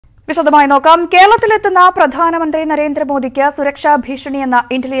വിശദമായി നോക്കാം. കേരളത്തിലെത്തുന്ന പ്രധാനമന്ത്രി നരേന്ദ്രമോദിക്ക് സുരക്ഷാ ഭീഷണിയെന്ന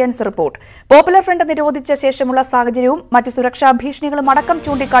ഇന്റലിജൻസ് റിപ്പോർട്ട്. പോപ്പുലർ ഫ്രണ്ട് നിരോധിച്ച ശേഷമുള്ള സാഹചര്യവും മറ്റ് സുരക്ഷാ ഭീഷണികളും അടക്കം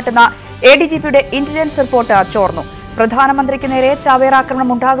ചൂണ്ടിക്കാട്ടുന്ന എഡിജിപിയുടെ ഇന്റലിജൻസ് റിപ്പോർട്ട് ചോർന്നു. പ്രധാനമന്ത്രിക്ക് നേരെ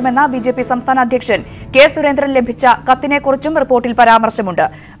ചാവേറാക്രമണം ഉണ്ടാകുമെന്ന ബിജെപി സംസ്ഥാന അധ്യക്ഷൻ കെ സുരേന്ദ്രൻ ലഭിച്ച കത്തിനെക്കുറിച്ചും റിപ്പോർട്ടിൽ പരാമർശമുണ്ട്.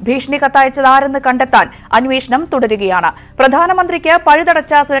 ഭീഷണി കത്തയച്ചത് ആരെന്ന് കണ്ടെത്താൻ അന്വേഷണം തുടരുകയാണ്. പ്രധാനമന്ത്രിക്ക്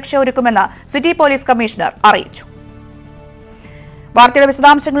പഴുതടച്ച സുരക്ഷ ഒരുക്കുമെന്ന് സിറ്റി പോലീസ് കമ്മീഷണർ അറിയിച്ചു. വാർത്തയുടെ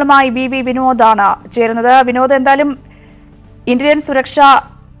വിശദാംശങ്ങളുമായി വി വിനോദാണ് ചേരുന്നത്. വിനോദ്, എന്തായാലും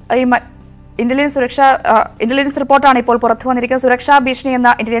ഇന്റലിജൻസ് റിപ്പോർട്ടാണ് ഇപ്പോൾ പുറത്തു വന്നിരിക്കുന്നത്. സുരക്ഷാ ഭീഷണി എന്ന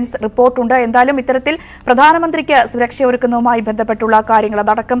ഇന്റലിജൻസ് റിപ്പോർട്ടുണ്ട്. എന്തായാലും ഇത്തരത്തിൽ പ്രധാനമന്ത്രിക്ക് സുരക്ഷ ഒരുക്കുന്നതുമായി ബന്ധപ്പെട്ടുള്ള കാര്യങ്ങൾ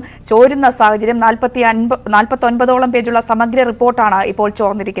അതടക്കം ചോരുന്ന സാഹചര്യം 49ഓളം പേജുള്ള സമഗ്ര റിപ്പോർട്ടാണ് ഇപ്പോൾ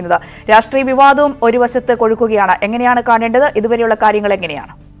ചോർന്നിരിക്കുന്നത്. രാഷ്ട്രീയ വിവാദവും ഒരു വശത്ത് കൊഴുക്കുകയാണ്. എങ്ങനെയാണ് കാണേണ്ടത്? ഇതുവരെയുള്ള കാര്യങ്ങൾ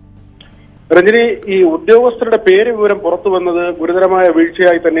എങ്ങനെയാണ്? രഞ്ജിനി, ഈ ഉദ്യോഗസ്ഥരുടെ പേര് വിവരം പുറത്തു വന്നത് ഗുരുതരമായ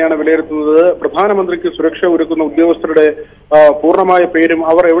വീഴ്ചയായി തന്നെയാണ് വിലയിരുത്തുന്നത്. പ്രധാനമന്ത്രിക്ക് സുരക്ഷ ഒരുക്കുന്ന ഉദ്യോഗസ്ഥരുടെ പൂർണ്ണമായ പേരും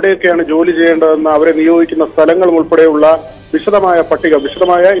അവർ എവിടെയൊക്കെയാണ് ജോലി ചെയ്യേണ്ടതെന്ന് അവരെ നിയോഗിക്കുന്ന സ്ഥലങ്ങളും ഉൾപ്പെടെയുള്ള വിശദമായ പട്ടിക,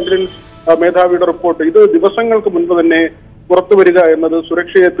 വിശദമായ ഇന്റലിജൻസ് മേധാവിയുടെ റിപ്പോർട്ട് ഇത് ദിവസങ്ങൾക്ക് മുൻപ് തന്നെ പുറത്തു വരിക എന്നത്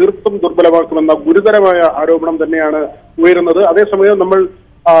സുരക്ഷയെ തീർത്തും ദുർബലമാക്കുമെന്ന ഗുരുതരമായ ആരോപണം തന്നെയാണ് ഉയരുന്നത്. അതേസമയം നമ്മൾ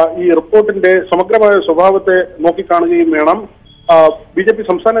ഈ റിപ്പോർട്ടിന്റെ സമഗ്രമായ സ്വഭാവത്തെ നോക്കിക്കാണുകയും വേണം. ബിജെപി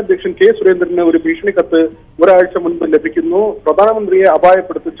സംസ്ഥാന അധ്യക്ഷൻ കെ സുരേന്ദ്രന് ഒരു ഭീഷണി കത്ത് ഒരാഴ്ച മുൻപ് ലഭിക്കുന്നു. പ്രധാനമന്ത്രിയെ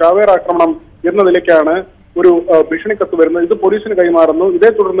അപായപ്പെടുത്തി ചാവേറാക്രമണം എന്ന നിലയ്ക്കാണ് ഒരു ഭീഷണി കത്ത് വരുന്നത്. ഇത് പോലീസിന് കൈമാറുന്നു. ഇതേ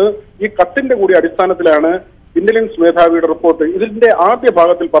തുടർന്ന് ഈ കത്തിന്റെ കൂടി അടിസ്ഥാനത്തിലാണ് ഇന്റലിജൻസ് മേധാവിയുടെ റിപ്പോർട്ട്. ഇതിന്റെ ആദ്യ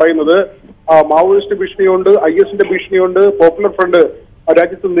ഭാഗത്തിൽ പറയുന്നത് മാവോയിസ്റ്റ് ഭീഷണിയുണ്ട്, IS-ന്റെ ഭീഷണിയുണ്ട്, പോപ്പുലർ ഫ്രണ്ട്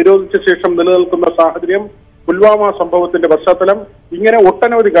രാജ്യത്ത് നിരോധിച്ച ശേഷം നിലനിൽക്കുന്ന സാഹചര്യം, പുൽവാമ സംഭവത്തിന്റെ പശ്ചാത്തലം, ഇങ്ങനെ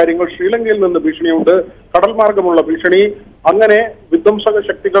ഒട്ടനവധി കാര്യങ്ങൾ. ശ്രീലങ്കയിൽ നിന്ന് ഭീഷണിയുണ്ട്, കടൽ മാർഗമുള്ള ഭീഷണി. അങ്ങനെ വിധ്വംസക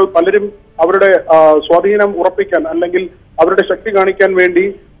ശക്തികൾ പലരും അവരുടെ സ്വാധീനം ഉറപ്പിക്കാൻ അല്ലെങ്കിൽ അവരുടെ ശക്തി കാണിക്കാൻ വേണ്ടി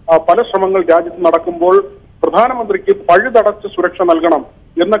പല ശ്രമങ്ങൾ രാജ്യത്ത് നടക്കുമ്പോൾ പ്രധാനമന്ത്രിക്ക് പഴുതടച്ച് സുരക്ഷ നൽകണം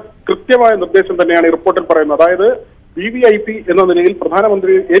എന്ന കൃത്യമായ നിർദ്ദേശം തന്നെയാണ് ഈ റിപ്പോർട്ടിൽ പറയുന്നത്. അതായത് VVIP എന്ന നിലയിൽ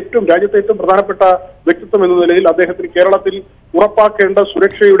പ്രധാനമന്ത്രി രാജ്യത്തെ ഏറ്റവും പ്രധാനപ്പെട്ട വ്യക്തിത്വം എന്ന നിലയിൽ അദ്ദേഹത്തിന് കേരളത്തിൽ ഉറപ്പാക്കേണ്ട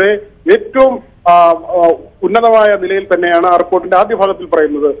സുരക്ഷയുടെ ഏറ്റവും ഉന്നതമായ നിലയിൽ തന്നെയാണ് ആ റിപ്പോർട്ടിന്റെ ആദ്യ ഭാഗത്തിൽ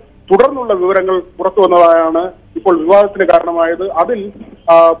പറയുന്നത്. തുടർന്നുള്ള വിവരങ്ങൾ പുറത്തു വന്നതാണ് ഇപ്പോൾ വിവാദത്തിന് കാരണമായത്. അതിൽ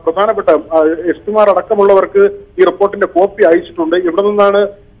പ്രധാനപ്പെട്ട SP-മാർ അടക്കമുള്ളവർക്ക് ഈ റിപ്പോർട്ടിന്റെ കോപ്പി അയച്ചിട്ടുണ്ട്. എവിടെ നിന്നാണ്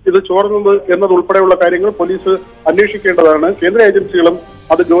ഇത് ചോർന്നത് എന്നതുൾപ്പെടെയുള്ള കാര്യങ്ങൾ പോലീസ് അന്വേഷിക്കേണ്ടതാണ്. കേന്ദ്ര ഏജൻസികളും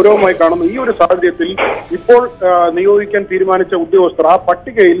അത് ഗൗരവമായി കാണുന്നു. ഈ ഒരു സാഹചര്യത്തിൽ ഇപ്പോൾ നിയോഗിക്കാൻ തീരുമാനിച്ച ഉദ്യോഗസ്ഥർ ആ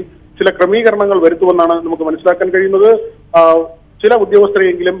പട്ടികയിൽ ചില ക്രമീകരണങ്ങൾ വരുത്തുമെന്നാണ് നമുക്ക് മനസ്സിലാക്കാൻ കഴിയുന്നത്. ചില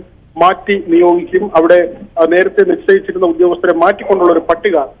ഉദ്യോഗസ്ഥരെയെങ്കിലും മാറ്റി നിയോഗിക്കും. അവിടെ നേരത്തെ നിശ്ചയിച്ചിരുന്ന ഉദ്യോഗസ്ഥരെ മാറ്റിക്കൊണ്ടുള്ള ഒരു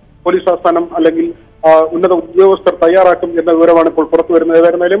പട്ടിക പോലീസ് ആസ്ഥാനം അല്ലെങ്കിൽ ഉന്നത ഉദ്യോഗസ്ഥർ തയ്യാറാക്കും എന്ന വിവരമാണ് ഇപ്പോൾ പുറത്തു വരുന്നത്.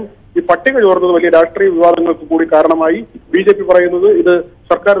 ഏതായിരുന്നാലും ഈ പട്ടിക ചോർന്നത് വലിയ രാഷ്ട്രീയ വിവാദങ്ങൾക്ക് കൂടി കാരണമായി. BJP പറയുന്നത് ഇത്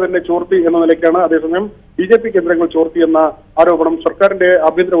സർക്കാർ തന്നെ ചോർത്തി എന്ന നിലയ്ക്കാണ്. അതേസമയം BJP കേന്ദ്രങ്ങൾ ചോർത്തി എന്ന ആരോപണം സർക്കാരിന്റെ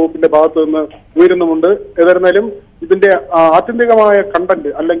ആഭ്യന്തര വകുപ്പിന്റെ ഭാഗത്തു നിന്ന് ഉയരുന്നുമുണ്ട്. ഏതായിരുന്നാലും ഇതിന്റെ ആത്യന്തികമായ കണ്ടന്റ്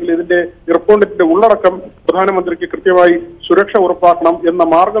അല്ലെങ്കിൽ ഇതിന്റെ റിപ്പോർട്ടിന്റെ ഉള്ളടക്കം പ്രധാനമന്ത്രിക്ക് കൃത്യമായി സുരക്ഷ ഉറപ്പാക്കണം എന്ന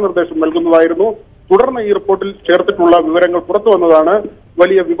മാർഗനിർദ്ദേശം നൽകുന്നതായിരുന്നു. തുടർന്ന് ഈ റിപ്പോർട്ടിൽ ചേർത്തിട്ടുള്ള വിവരങ്ങൾ പുറത്തു വന്നതാണ്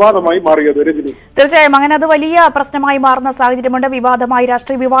വലിയ വിവാദമായി മാറിയത്. രജനി, തീർച്ചയായും അങ്ങനെ അത് വലിയ പ്രശ്നമായി മാറുന്ന സാഹചര്യമുണ്ട്. വിവാദമായി,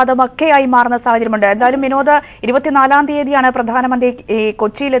 രാഷ്ട്രീയ വിവാദമൊക്കെയായി മാറുന്ന സാഹചര്യമുണ്ട്. എന്തായാലും വിനോദ്, 24-ാം തീയതിയാണ് പ്രധാനമന്ത്രി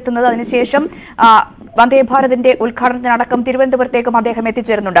കൊച്ചിയിലെത്തുന്നത്. അതിനുശേഷം വന്ദേ ഭാരതിന്റെ ഉദ്ഘാടനത്തിനടക്കം തിരുവനന്തപുരത്തേക്കും അദ്ദേഹം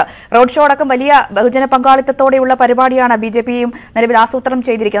എത്തിച്ചേരുന്നുണ്ട്. റോഡ് ഷോ അടക്കം വലിയ ബഹുജന പങ്കാളിത്തത്തോടെയുള്ള പരിപാടിയാണ് BJPയും നിലവിൽ ആസൂത്രണം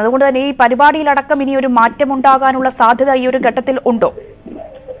ചെയ്തിരിക്കുന്നത്. അതുകൊണ്ട് തന്നെ ഈ പരിപാടിയിലടക്കം ഇനി ഒരു മാറ്റമുണ്ടാകാനുള്ള സാധ്യത ഈ ഒരു ഘട്ടത്തിൽ ഉണ്ടോ?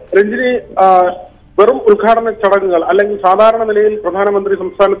 രഞ്ജിനി, വെറും ഉദ്ഘാടന ചടങ്ങുകൾ അല്ലെങ്കിൽ സാധാരണ നിലയിൽ പ്രധാനമന്ത്രി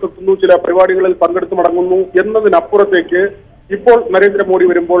സംസ്ഥാനത്തെത്തുന്നു, ചില പരിപാടികളിൽ പങ്കെടുത്തു മടങ്ങുന്നു എന്നതിനപ്പുറത്തേക്ക് ഇപ്പോൾ നരേന്ദ്രമോദി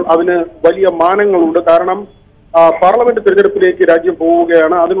വരുമ്പോൾ അതിന് വലിയ മാനങ്ങളുണ്ട്. കാരണം പാർലമെന്റ് തെരഞ്ഞെടുപ്പിലേക്ക് രാജ്യം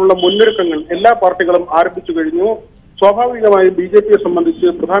പോവുകയാണ്. അതിനുള്ള മുന്നൊരുക്കങ്ങൾ എല്ലാ പാർട്ടികളും ആരംഭിച്ചു കഴിഞ്ഞു. സ്വാഭാവികമായും BJPയെ സംബന്ധിച്ച്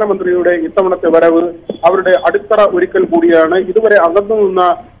പ്രധാനമന്ത്രിയുടെ ഇത്തവണത്തെ വരവ് അവരുടെ അടിത്തറ ഒരുക്കൽ കൂടിയാണ്. ഇതുവരെ അകന്നു നിന്ന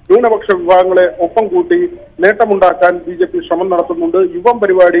ന്യൂനപക്ഷ വിഭാഗങ്ങളെ ഒപ്പം കൂട്ടി നേട്ടമുണ്ടാക്കാൻ BJP ശ്രമം നടത്തുന്നുണ്ട്. യുവം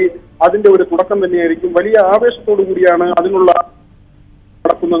പരിപാടി അതിന്റെ ഒരു തുടക്കം തന്നെയായിരിക്കും. വലിയ ആവേശത്തോടു കൂടിയാണ് അതിനുള്ള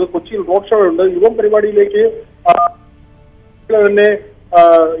നടക്കുന്നത്. കൊച്ചിയിൽ റോഡ് ഷോ ഉണ്ട്. യുവം പരിപാടിയിലേക്ക് തന്നെ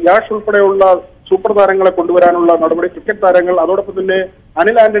യാഷ് ഉൾപ്പെടെയുള്ള സൂപ്പർ താരങ്ങളെ കൊണ്ടുവരാനുള്ള നടപടി, ക്രിക്കറ്റ് താരങ്ങൾ, അതോടൊപ്പം തന്നെ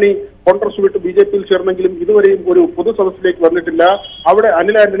അനിൽ ആന്റണി കോൺഗ്രസ് വിട്ട് BJPയിൽ ചേർന്നെങ്കിലും ഇതുവരെയും ഒരു പൊതു സദസ്സിലേക്ക് വന്നിട്ടില്ല. അവിടെ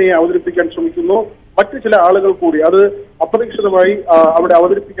അനിൽ ആന്റണിയെ അവതരിപ്പിക്കാൻ ശ്രമിക്കുന്നു. മറ്റു ചില ആളുകൾ കൂടി അത് അപ്രതീക്ഷിതമായി അവിടെ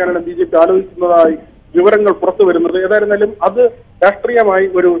അവതരിപ്പിക്കാനാണ് BJP ആലോചിക്കുന്നതായി വിവരങ്ങൾ പുറത്തു വരുന്നത്. ഏതായിരുന്നാലും അത് രാഷ്ട്രീയമായി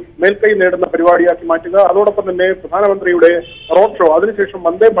ഒരു മേൽക്കൈ നേടുന്ന പരിപാടിയാക്കി മാറ്റുക, അതോടൊപ്പം തന്നെ പ്രധാനമന്ത്രിയുടെ റോഡ് ഷോ, അതിനുശേഷം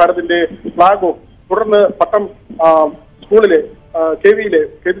വന്ദേ ഭാരതിന്റെ ഫ്ളാഗ് ഓഫ്, തുടർന്ന് പട്ടം സ്കൂളിലെ KVയിലെ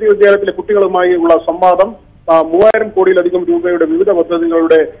കേന്ദ്രീയ വിദ്യാലയത്തിലെ കുട്ടികളുമായി ഉള്ള സംവാദം, 3000 കോടിയിലധികം രൂപയുടെ വിവിധ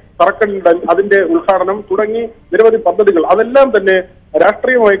പദ്ധതികളുടെ തറക്കല്ലിടൽ, അതിന്റെ ഉദ്ഘാടനം തുടങ്ങി നിരവധി പദ്ധതികൾ, അതെല്ലാം തന്നെ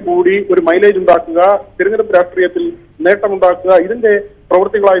രാഷ്ട്രീയമായി കൂടി ഒരു മൈലേജ് ഉണ്ടാക്കുക, തിരഞ്ഞെടുപ്പ് രാഷ്ട്രീയത്തിൽ നേട്ടമുണ്ടാക്കുക, ഇതിന്റെ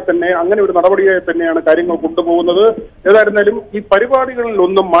പ്രവൃത്തികളായി തന്നെ, അങ്ങനെ ഒരു നടപടിയായി തന്നെയാണ് കാര്യങ്ങൾ കൊണ്ടുപോകുന്നത്. ഏതായിരുന്നാലും ഈ പരിപാടികളിൽ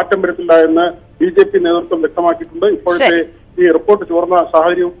ഒന്നും മാറ്റം വരുത്തില്ല എന്ന് BJP നേതൃത്വം വ്യക്തമാക്കിയിട്ടുണ്ട്. ഇപ്പോഴത്തെ ഈ റിപ്പോർട്ട് ചോർന്ന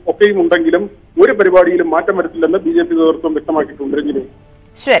സാഹചര്യം ഒക്കെയും ഉണ്ടെങ്കിലും ഒരു പരിപാടിയിലും മാറ്റം വരുത്തില്ലെന്ന് BJP നേതൃത്വം വ്യക്തമാക്കിയിട്ടുണ്ട്. രഞ്ജിനി.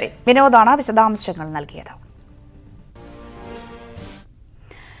 ശരി, വിനോദാണ് വിശദാംശങ്ങൾ നൽകിയത്.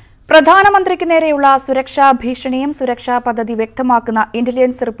 പ്രധാനമന്ത്രിക്ക് നേരെയുള്ള സുരക്ഷാ ഭീഷണിയും സുരക്ഷാ പദ്ധതി വ്യക്തമാക്കുന്ന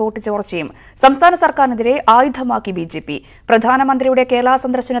ഇന്റലിജൻസ് റിപ്പോർട്ട് ചോർച്ചയും സംസ്ഥാന സർക്കാരിനെതിരെ ആയുധമാക്കി BJP. പ്രധാനമന്ത്രിയുടെ കേരള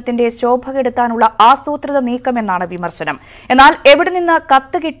സന്ദർശനത്തിന്റെ ശോഭ കെടുത്താനുള്ള ആസൂത്രിത നീക്കമെന്നാണ് വിമർശനം. എന്നാൽ എവിടെ നിന്ന്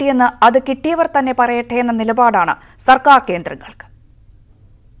കത്ത് കിട്ടിയെന്ന് അത് കിട്ടിയവർ തന്നെ പറയട്ടെ എന്ന നിലപാടാണ് സർക്കാർ കേന്ദ്രങ്ങൾക്ക്.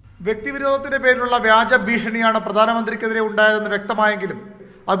 വ്യക്തിവിരോധത്തിന്റെ പേരിലുള്ള വ്യാജ ഭീഷണിയാണ് പ്രധാനമന്ത്രിക്കെതിരെ ഉണ്ടായതെന്ന് വ്യക്തമായെങ്കിലും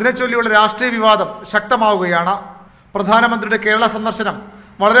അതിനെ ചൊല്ലിയുള്ള രാഷ്ട്രീയ വിവാദം ശക്തമാവുകയാണ്. പ്രധാനമന്ത്രിയുടെ കേരള സന്ദർശനം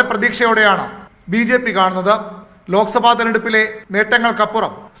വളരെ പ്രതീക്ഷയോടെയാണ് BJP കാണുന്നത്. ലോക്സഭാ തെരഞ്ഞെടുപ്പിലെ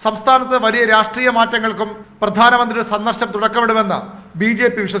നേട്ടങ്ങൾക്കപ്പുറം സംസ്ഥാനത്ത് വലിയ രാഷ്ട്രീയ മാറ്റങ്ങൾക്കും പ്രധാനമന്ത്രിയുടെ സന്ദർശനം തുടക്കമിടുമെന്ന്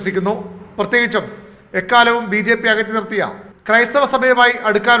BJP വിശ്വസിക്കുന്നു. പ്രത്യേകിച്ചും എക്കാലവും BJP അകറ്റി നിർത്തിയ ക്രൈസ്തവ സഭയുമായി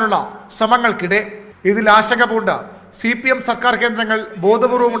അടുക്കാനുള്ള ശ്രമങ്ങൾക്കിടെ ഇതിൽ ആശങ്ക പൂണ്ട് CPM സർക്കാർ കേന്ദ്രങ്ങൾ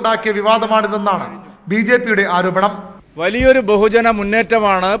ബോധപൂർവം ഉണ്ടാക്കിയ വിവാദമാണിതെന്നാണ് BJPയുടെ ആരോപണം. വലിയൊരു ബഹുജന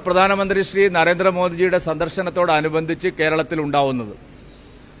മുന്നേറ്റമാണ് പ്രധാനമന്ത്രി ശ്രീ നരേന്ദ്രമോദിജിയുടെ സന്ദർശനത്തോടനുബന്ധിച്ച് കേരളത്തിൽ ഉണ്ടാവുന്നത്.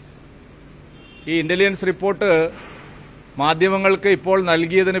 ഈ ഇന്റലിജൻസ് റിപ്പോർട്ട് മാധ്യമങ്ങൾക്ക് ഇപ്പോൾ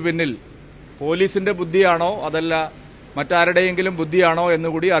നൽകിയതിന് പിന്നിൽ പോലീസിന്റെ ബുദ്ധിയാണോ അതല്ല മറ്റാരുടെയെങ്കിലും ബുദ്ധിയാണോ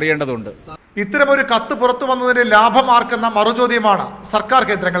എന്നുകൂടി അറിയേണ്ടതുണ്ട്. ഇത്തരമൊരു കത്ത് പുറത്തു വന്നതിന്റെ ലാഭം ആർക്കെന്ന മറുചോദ്യമാണ് സർക്കാർ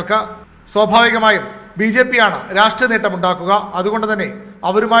കേന്ദ്രങ്ങൾക്ക്. സ്വാഭാവികമായും BJPയാണ് രാഷ്ട്രീയ നേട്ടമുണ്ടാക്കുക. അതുകൊണ്ട് തന്നെ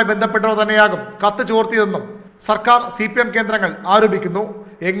അവരുമായി ബന്ധപ്പെട്ടവർ തന്നെയാകും കത്ത് ചോർത്തിയതെന്നും സർക്കാർ CPM കേന്ദ്രങ്ങൾ ആരോപിക്കുന്നു.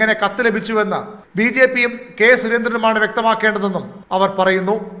 എങ്ങനെ കത്ത് ലഭിച്ചുവെന്ന് BJPയും K സുരേന്ദ്രനുമാണ് വ്യക്തമാക്കേണ്ടതെന്നും അവർ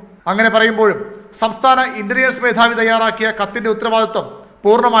പറയുന്നു. അങ്ങനെ പറയുമ്പോഴും സംസ്ഥാന ഇന്റലിജൻസ് മേധാവി തയ്യാറാക്കിയ കത്തിന്റെ ഉത്തരവാദിത്വം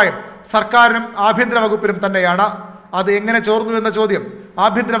പൂർണ്ണമായും സർക്കാരിനും ആഭ്യന്തര വകുപ്പിനും തന്നെയാണ്. അത് എങ്ങനെ ചോർന്നു എന്ന ചോദ്യം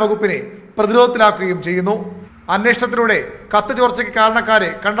ആഭ്യന്തര വകുപ്പിനെ പ്രതിരോധത്തിലാക്കുകയും ചെയ്യുന്നു. അന്വേഷണത്തിലൂടെ കത്ത് ചോർച്ചയ്ക്ക്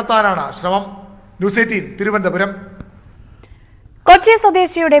കാരണക്കാരെ കണ്ടെത്താനാണ് ശ്രമം. ന്യൂസ് 18 തിരുവനന്തപുരം. കൊച്ചി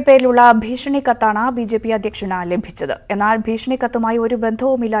സ്വദേശിയുടെ പേരിലുള്ള ഭീഷണി കത്താണ് BJP അധ്യക്ഷന് ലഭിച്ചത്. എന്നാൽ ഭീഷണി കത്തുമായി ഒരു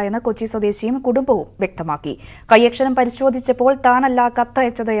ബന്ധവുമില്ല എന്ന് കൊച്ചി സ്വദേശിയും കുടുംബവും വ്യക്തമാക്കി. കൈയക്ഷരം പരിശോധിച്ചപ്പോൾ താനല്ല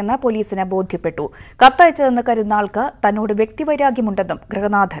കത്തയച്ചത് എന്ന് പോലീസിന് ബോധ്യപ്പെട്ടു. കത്തയച്ചതെന്ന് കരുതുന്ന ആൾക്ക് തന്നോട് വ്യക്തിവൈരാഗ്യമുണ്ടെന്നും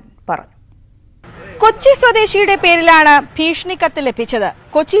ഗൃഹനാഥൻ പറഞ്ഞു. കൊച്ചി സ്വദേശിയുടെ പേരിലാണ് ഭീഷണി കത്ത് ലഭിച്ചത്.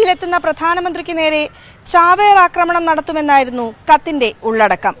 കൊച്ചിയിലെത്തുന്ന പ്രധാനമന്ത്രിക്ക് നേരെ ചാവേറാക്രമണം നടത്തുമെന്നായിരുന്നു കത്തിന്റെ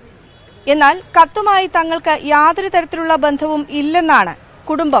ഉള്ളടക്കം. എന്നാൽ കത്തുമായി തങ്ങൾക്ക് യാതൊരു തരത്തിലുള്ള ബന്ധവും ഇല്ലെന്നാണ്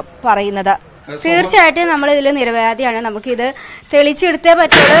കുടുംബം പറയുന്നത്. തീർച്ചയായിട്ടും നമ്മൾ ഇതിൽ നിരപരാധിയാണ്. നമുക്കിത് തെളിച്ചെടുത്തേ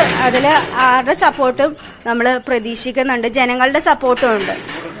പറ്റുള്ളൂ. അതിൽ ആരുടെ സപ്പോർട്ടും നമ്മൾ പ്രതീക്ഷിക്കുന്നുണ്ട്. ജനങ്ങളുടെ സപ്പോർട്ടും ഉണ്ട്.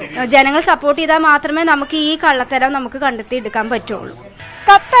 ജനങ്ങൾ സപ്പോർട്ട് ചെയ്താൽ മാത്രമേ നമുക്ക് ഈ കള്ളത്തരം നമുക്ക് കണ്ടെത്തിയെടുക്കാൻ പറ്റുള്ളൂ.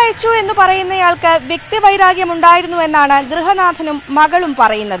 കത്തയച്ചു എന്ന് പറയുന്നയാൾക്ക് വ്യക്തിവൈരാഗ്യമുണ്ടായിരുന്നു എന്നാണ് ഗൃഹനാഥനും മകളും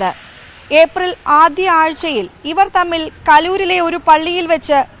പറയുന്നത്. ഏപ്രിൽ ആദ്യ ആഴ്ചയിൽ ഇവർ തമ്മിൽ കലൂരിലെ ഒരു പള്ളിയിൽ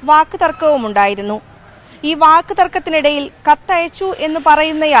വെച്ച് വാക്കുതർക്കവുമുണ്ടായിരുന്നു. ഈ വാക്കുതർക്കത്തിനിടയിൽ കത്തയച്ചു എന്ന്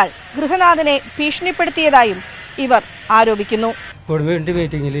പറയുന്നയാൾ ഗൃഹനാഥനെ ഭീഷണിപ്പെടുത്തിയതായും ഇവർ ആരോപിക്കുന്നു. ഗവൺമെന്റ്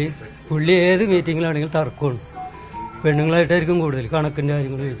മീറ്റിംഗിൽ പുള്ളി ഏത് മീറ്റിംഗിലാണെങ്കിലും തർക്കമാണ്. പെണ്ണുങ്ങളായിട്ടായിരിക്കും കൂടുതൽ കണക്കിൻ്റെ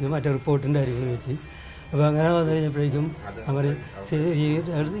കാര്യങ്ങൾ വെച്ച് മറ്റേ റിപ്പോർട്ടിൻ്റെ കാര്യങ്ങൾ വെച്ച്. അപ്പോൾ അങ്ങനെ വന്നു കഴിഞ്ഞപ്പോഴേക്കും അങ്ങനെ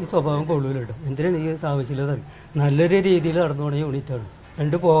ഈ സ്വഭാവം കൊള്ളൂലുണ്ട്. എന്തിനാണ് ഈ ആവശ്യമില്ലാതെ നല്ലൊരു രീതിയിൽ നടന്നു പോണ യൂണിറ്റാണ്.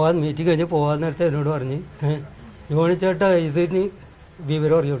 പോകാൻ മീറ്റിംഗ് കഴിഞ്ഞ് പോകാൻ നേരത്തെ എന്നോട് പറഞ്ഞ് യോണിച്ചേട്ടാ ഇതിന്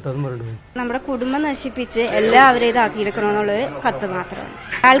വിവരം അറിയോട്ടോ എന്ന് പറഞ്ഞു. നമ്മുടെ കുടുംബം നശിപ്പിച്ച് എല്ലാവരും ഇതാക്കിയെടുക്കണമെന്നുള്ളൊരു കത്ത് മാത്രമാണ്.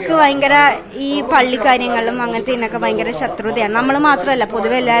 അയാൾക്ക് ഭയങ്കര ഈ പള്ളിക്കാര്യങ്ങളിലും അങ്ങനത്തെ ഇതിനൊക്കെ ഭയങ്കര ശത്രുതയാണ്. നമ്മൾ മാത്രമല്ല,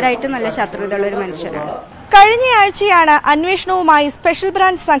 പൊതുവെ എല്ലാവരായിട്ടും നല്ല ശത്രുതയുള്ള ഒരു മനുഷ്യനാണ്. കഴിഞ്ഞയാഴ്ചയാണ് അന്വേഷണവുമായി സ്പെഷ്യൽ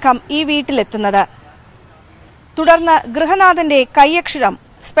ബ്രാഞ്ച് സംഘം ഈ വീട്ടിലെത്തുന്നത്. തുടർന്ന് ഗൃഹനാഥന്റെ കൈയക്ഷരം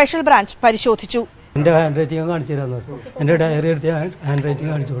സ്പെഷ്യൽ ബ്രാഞ്ച് പരിശോധിച്ചു. എൻ്റെ ഹാൻഡ് റൈറ്റിംഗ് കാണിച്ചു തരാമെന്ന് പറഞ്ഞു. എൻ്റെ ഡയറി എടുത്ത് ഹാൻഡ് റൈറ്റിംഗ്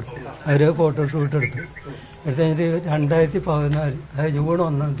കാണിച്ചു കൊടുത്തു. അവർ ഫോട്ടോഷൂട്ട് എടുത്തു. കഴിഞ്ഞിട്ട് 2014 ജൂൺ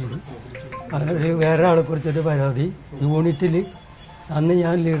 1-ാം തീയതി അതൊരു വേറെ ആളെ കുറിച്ചൊരു പരാതി യൂണിറ്റിൽ അന്ന്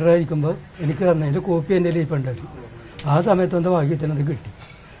ഞാൻ ലീഡറായിരിക്കുമ്പോൾ എനിക്ക് തന്നതിൻ്റെ കോപ്പി എൻ്റെ ലീപ്പുണ്ടായിരുന്നു. ആ സമയത്തൊന്ന് ഭാഗ്യത്തിനത് കിട്ടി.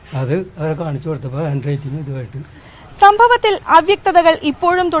 അത് അവരെ കാണിച്ചു കൊടുത്തപ്പോൾ ഹാൻഡ് റൈറ്റിംഗ് ഇതുമായിട്ട്. സംഭവത്തിൽ അവ്യക്തതകൾ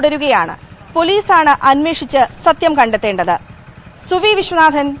ഇപ്പോഴും തുടരുകയാണ്. പോലീസാണ് അന്വേഷിച്ച് സത്യം കണ്ടെത്തേണ്ടത്. സുവി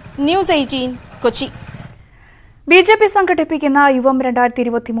വിശ്വനാഥൻ, ന്യൂസ് 18, കൊച്ചി. BJP സംഘടിപ്പിക്കുന്ന യുവം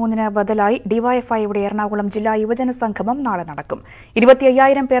 2023 ബദലായി ഡിവൈഎഫ്ഐയുടെ എറണാകുളം ജില്ലാ യുവജന സംഗമം നാളെ നടക്കും.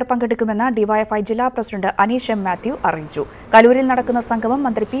 25,000 പേർ പങ്കെടുക്കുമെന്ന് ഡിവൈഎഫ്ഐ ജില്ലാ പ്രസിഡന്റ് അനീഷ് M. മാത്യു അറിയിച്ചു. കലൂരിൽ നടക്കുന്ന സംഗമം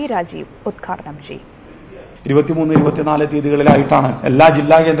മന്ത്രി P. രാജീവ് ഉദ്ഘാടനം ചെയ്യും. 23-24 തീയതികളിലായിട്ടാണ് എല്ലാ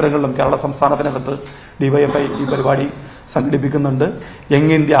ജില്ലാ കേന്ദ്രങ്ങളിലും കേരള സംസ്ഥാനത്തിനകത്ത് ഡിവൈഎഫ്ഐ ഈ പരിപാടി സംഘടിപ്പിക്കുന്നുണ്ട്.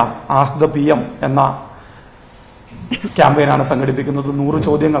 Young India ask the PM എന്ന ക്യാമ്പയിനാണ് സംഘടിപ്പിക്കുന്നത്. 100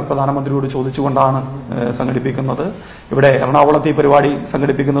 ചോദ്യങ്ങൾ പ്രധാനമന്ത്രിയോട് ചോദിച്ചുകൊണ്ടാണ് സംഘടിപ്പിക്കുന്നത്. ഇവിടെ എറണാകുളത്ത് ഈ പരിപാടി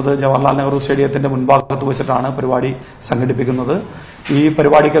സംഘടിപ്പിക്കുന്നത് ജവഹർലാൽ നെഹ്റു സ്റ്റേഡിയത്തിന്റെ മുൻഭാഗത്ത് വെച്ചിട്ടാണ് പരിപാടി സംഘടിപ്പിക്കുന്നത്. ഈ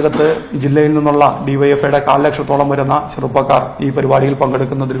പരിപാടിക്കകത്ത് ജില്ലയിൽ നിന്നുള്ള DYFIയുടെ 1.25 ലക്ഷത്തോളം വരുന്ന ചെറുപ്പക്കാർ ഈ പരിപാടിയിൽ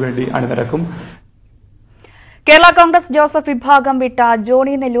പങ്കെടുക്കുന്നതിന് വേണ്ടി അണിനിരക്കും. കേരള കോൺഗ്രസ് ജോസഫ് വിഭാഗം വിട്ട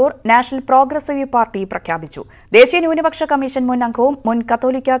Johnny Nellore national progressive party പ്രഖ്യാപിച്ചു. ദേശീയ ന്യൂനപക്ഷ കമ്മീഷൻ മുൻ അംഗവും മുൻ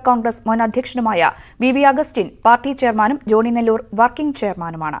കത്തോലിക്ക കോൺഗ്രസ് മുൻ അധ്യക്ഷനുമായ VV അഗസ്റ്റിൻ പാർട്ടി ചെയർമാനും ജോണി നെല്ലൂർ വർക്കിംഗ്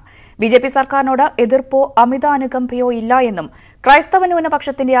ചെയർമാനുമാണ്. BJP സർക്കാരിനോട് എതിർപ്പോ അമിത അനുകമ്പയോ ഇല്ല എന്നും ക്രൈസ്തവ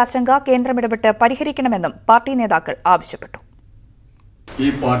ന്യൂനപക്ഷത്തിന്റെ ആശങ്ക കേന്ദ്രം ഇടപെട്ട് പരിഹരിക്കണമെന്നും പാർട്ടി നേതാക്കൾ ആവശ്യപ്പെട്ടു. ഈ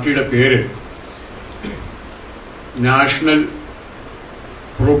പാർട്ടിയുടെ പേര് നാഷണൽ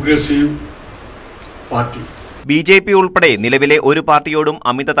പ്രോഗ്രസീവ് പാർട്ടി. BJP ഉൾപ്പെടെ നിലവിലെ ഒരു പാർട്ടിയോടും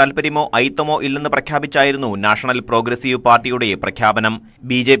അമിത താൽപര്യമോ അയിത്തമോ ഇല്ലെന്ന് പ്രഖ്യാപിച്ചായിരുന്നു നാഷണൽ പ്രോഗ്രസീവ് പാർട്ടിയുടെ പ്രഖ്യാപനം.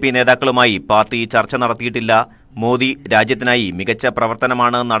 BJP നേതാക്കളുമായി പാർട്ടി ചർച്ച നടത്തിയിട്ടില്ല. മോദി രാജ്യത്തിനായി മികച്ച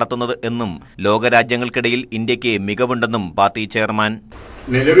പ്രവർത്തനമാണ് നടത്തുന്നത് എന്നും ലോകരാജ്യങ്ങൾക്കിടയിൽ ഇന്ത്യക്ക് മികവുണ്ടെന്നും പാർട്ടി ചെയർമാൻ.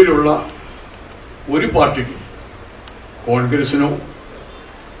 നിലവിലുള്ള ഒരു പാർട്ടിക്ക് കോൺഗ്രസിനോ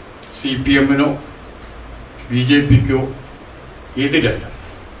CPMനോ BJPക്കോ എതിരല്ല.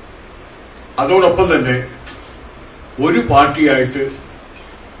 അതോടൊപ്പം തന്നെ ഒരു പാർട്ടിയായിട്ട്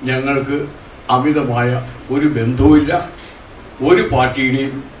ഞങ്ങൾക്ക് അമിതമായ ഒരു ബന്ധവുമില്ല, ഒരു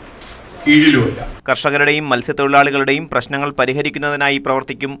പാർട്ടിയുടെയും കീഴിലുമല്ല. കർഷകരുടെയും മത്സ്യത്തൊഴിലാളികളുടെയും പ്രശ്നങ്ങൾ പരിഹരിക്കുന്നതിനായി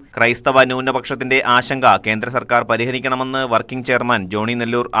പ്രവർത്തിക്കും. ക്രൈസ്തവ ന്യൂനപക്ഷത്തിന്റെ ആശങ്ക കേന്ദ്ര സർക്കാർ പരിഹരിക്കണമെന്ന് വർക്കിംഗ് ചെയർമാൻ ജോണി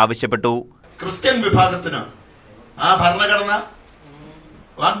നെല്ലൂർ ആവശ്യപ്പെട്ടു. ക്രിസ്ത്യൻ വിഭാഗത്തിന് ആ ഭരണഘടന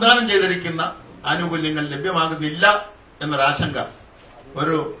വാഗ്ദാനം ചെയ്തിരിക്കുന്ന ആനുകൂല്യങ്ങൾ ലഭ്യമാകുന്നില്ല എന്നൊരാശങ്ക,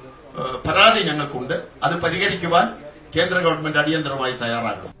 ഒരു പരാതി ഞങ്ങൾക്കുണ്ട്. അത് പരിഹരിക്കുവാൻ കേന്ദ്ര ഗവൺമെന്റ് അടിയന്തരമായി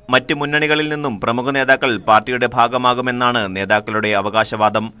തയ്യാറാകണം. മറ്റ് മുന്നണികളിൽ നിന്നും പ്രമുഖ നേതാക്കൾ പാർട്ടിയുടെ ഭാഗമാകുമെന്നാണ് നേതാക്കളുടെ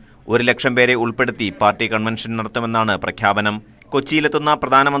അവകാശവാദം. 1 ലക്ഷം പേരെ ഉൾപ്പെടുത്തി പാർട്ടി കൺവെൻഷൻ നടത്തുമെന്നാണ് പ്രഖ്യാപനം. കൊച്ചിയിലെത്തുന്ന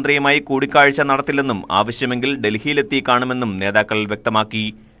പ്രധാനമന്ത്രിയുമായി കൂടിക്കാഴ്ച നടത്തില്ലെന്നും ആവശ്യമെങ്കിൽ ഡൽഹിയിലെത്തി കാണുമെന്നും നേതാക്കൾ വ്യക്തമാക്കി.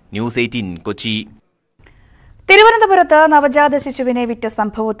 ന്യൂസ് 18 കൊച്ചി. തിരുവനന്തപുരത്ത് നവജാത ശിശുവിനെ വിറ്റ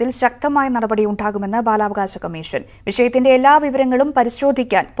സംഭവത്തിൽ ശക്തമായ നടപടിയുണ്ടാകുമെന്ന് ബാലാവകാശ കമ്മീഷൻ. വിഷയത്തിന്റെ എല്ലാ വിവരങ്ങളും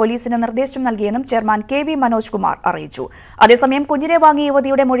പരിശോധിക്കാൻ പോലീസിന് നിർദ്ദേശം നൽകിയെന്നും ചെയർമാൻ KV മനോജ് കുമാർ അറിയിച്ചു. അതേസമയം കുഞ്ഞിനെ വാങ്ങിയ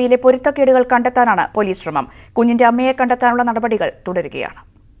യുവതിയുടെ മൊഴിയിലെ പൊരുത്തക്കേടുകൾ കണ്ടെത്താനാണ് പോലീസ് ശ്രമം. കുഞ്ഞിന്റെ അമ്മയെ കണ്ടെത്താനുള്ള നടപടികൾ തുടരുകയാണ്.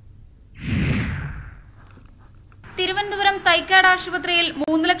 തിരുവനന്തപുരം തൈക്കാട് ആശുപത്രിയിൽ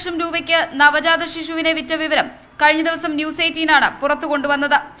 3 ലക്ഷം രൂപയ്ക്ക് നവജാത ശിശുവിനെ വിറ്റ വിവരം കഴിഞ്ഞ ദിവസം ന്യൂസ് 18 പുറത്തു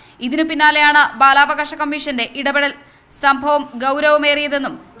കൊണ്ടുവന്നത്. ഇതിനു പിന്നാലെയാണ് ബാലാവകാശ കമ്മീഷന്റെ ഇടപെടൽ. സംഭവം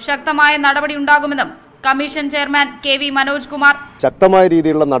ഗൌരവമേറിയതെന്നും ശക്തമായ നടപടിയുണ്ടാകുമെന്നും commission chairman KV Manoj Kumar. ശക്തമായ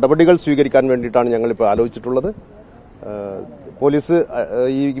രീതിയിലുള്ള നടപടികൾ സ്വീകരിക്കാൻ വേണ്ടിയിട്ടാണ് ഞങ്ങളിപ്പോൾ ആലോചിച്ചിട്ടുള്ളത്. പോലീസ്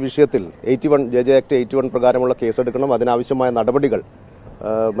ഈ വിഷയത്തിൽ 81 JJ ആക്ട് 81 പ്രകാരമുള്ള കേസെടുക്കണം. അതിനാവശ്യമായ നടപടികൾ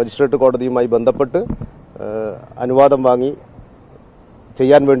മജിസ്ട്രേറ്റ് കോടതിയുമായി ബന്ധപ്പെട്ട് അനുവാദം വാങ്ങി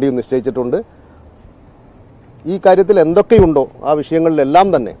ചെയ്യാൻ വേണ്ടിയും നിശ്ചയിച്ചിട്ടുണ്ട്. ഈ കാര്യത്തിൽ എന്തൊക്കെയുണ്ടോ ആ വിഷയങ്ങളിലെല്ലാം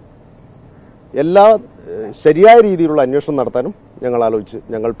തന്നെ എല്ലാ ശരിയായ രീതിയിലുള്ള അന്വേഷണം നടത്താനും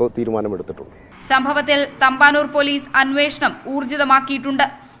ഞങ്ങൾ തീരുമാനമെടുത്തിട്ടുണ്ട്. സംഭവത്തിൽ തമ്പാനൂർ പോലീസ് അന്വേഷണം ഊർജിതമാക്കിയിട്ടുണ്ട്.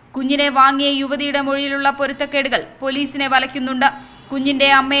 കുഞ്ഞിനെ വാങ്ങിയ യുവതിയുടെ മൊഴിയിലുള്ള പൊരുത്തക്കേടുകൾ പോലീസിനെ വലയ്ക്കുന്നുണ്ട്. കുഞ്ഞിന്റെ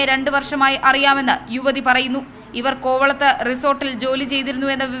അമ്മയെ 2 വർഷമായി അറിയാമെന്ന് യുവതി പറയുന്നു. ഇവർ കോവളത്ത് റിസോർട്ടിൽ ജോലി ചെയ്തിരുന്നു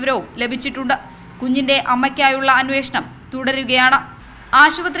എന്ന വിവരവും ലഭിച്ചിട്ടുണ്ട്. കുഞ്ഞിന്റെ അമ്മയ്ക്കായുള്ള അന്വേഷണം തുടരുകയാണ്.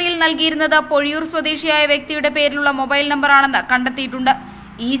 ആശുപത്രിയിൽ നൽകിയിരുന്നത് പൊഴിയൂർ സ്വദേശിയായ വ്യക്തിയുടെ പേരിലുള്ള മൊബൈൽ നമ്പറാണെന്ന് കണ്ടെത്തിയിട്ടുണ്ട്.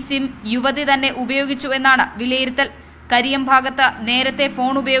 ഈ സിം യുവതി തന്നെ ഉപയോഗിച്ചു എന്നാണ് വിലയിരുത്തൽ. കരിയം ഭാഗത്ത് നേരത്തെ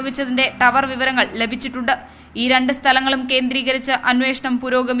ഫോൺ ഉപയോഗിച്ചതിന്റെ ടവർ വിവരങ്ങൾ ലഭിച്ചിട്ടുണ്ട്. ഈ 2 സ്ഥലങ്ങളും കേന്ദ്രീകരിച്ച് അന്വേഷണം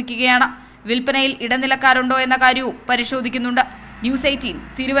പുരോഗമിക്കുകയാണ്. വിൽപ്പനയിൽ ഇടനിലക്കാരുണ്ടോ എന്ന കാര്യവും പരിശോധിക്കുന്നുണ്ട്. ന്യൂസ് 18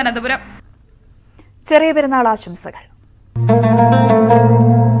 തിരുവനന്തപുരം. ചെറിയ പെരുന്നാൾ ആശംസകൾ.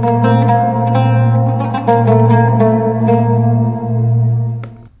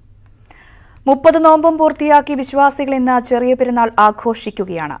 30 നോമ്പും പൂർത്തിയാക്കി വിശ്വാസികൾ ഇന്ന് ചെറിയ പെരുന്നാൾ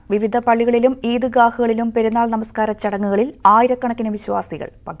ആഘോഷിക്കുകയാണ്. വിവിധ പള്ളികളിലും ഈദ്ഗാഹുകളിലും പെരുന്നാൾ നമസ്കാര ചടങ്ങുകളിൽ ആയിരക്കണക്കിന് വിശ്വാസികൾ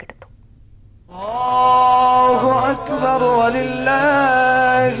പങ്കെടുത്തു.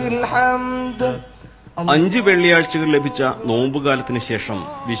 5 വെള്ളിയാഴ്ചകൾ ലഭിച്ച നോമ്പുകാലത്തിന് ശേഷം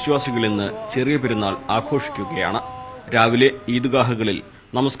വിശ്വാസികൾ ഇന്ന് ചെറിയ പെരുന്നാൾ ആഘോഷിക്കുകയാണ്. രാവിലെ ഈദ്ഗാഹുകളിൽ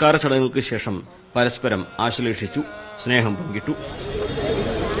നമസ്കാര ചടങ്ങുകൾക്ക് ശേഷം പരസ്പരം ആശ്ലേഷിച്ചു, സ്നേഹം പങ്കിട്ടു.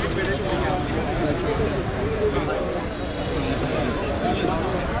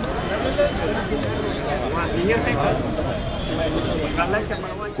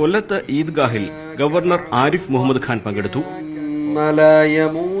 കൊല്ലത്ത് ഈദ്ഗാഹിൽ ഗവർണർ ആരിഫ് മുഹമ്മദ് ഖാൻ പങ്കെടുത്തു.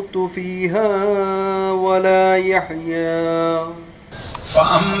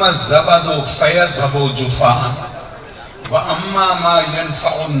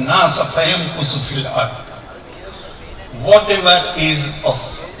 Whatever is of,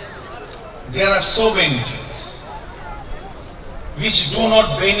 there are so many things which do not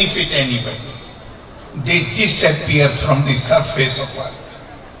benefit anybody. They disappear from the surface of earth.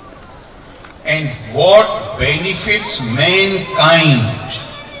 And what benefits mankind,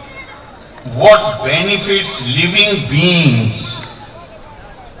 what benefits living beings,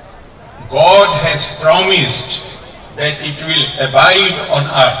 God has promised that it will abide on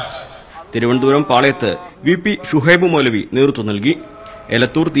earth. Thiruvananthapuram പാളയത്ത് VP Shuhaib മൗലവി നേതൃത്വം നൽകി.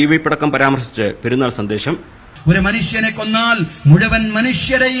 എലത്തൂർ തീവയ്പടക്കം പരാമർശിച്ച് പെരുന്നാൾ സന്ദേശം. ഒരു മനുഷ്യനെ കൊന്നാൽ മുഴുവൻ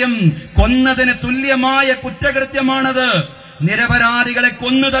മനുഷ്യരെയും കൊന്നതിന് തുല്യമായ കുറ്റകൃത്യമാണത്. നിരപരാധികളെ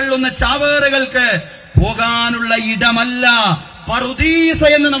കൊന്നുതള്ളുന്ന ചാവേറുകൾക്ക് പോകാനുള്ള ഇടമല്ല പറുദീസ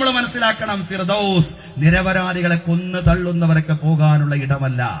എന്ന് നമ്മൾ മനസ്സിലാക്കണം. ഫിർദൗസ് നിരപരാധികളെ കൊന്നുതള്ളുന്നവർക്ക് പോകാനുള്ള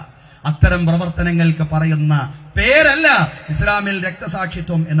ഇടമല്ല. അത്തരം പ്രവർത്തനങ്ങൾക്ക് പറയുന്ന പേരല്ല ഇസ്ലാമിൽ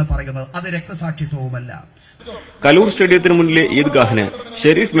രക്തസാക്ഷിത്വം എന്ന് പറയുന്നത്. അത് രക്തസാക്ഷിത്വവുമല്ല. കലൂർ സ്റ്റേഡിയത്തിന് മുന്നിലെ ഈദ്ഗാഹിന്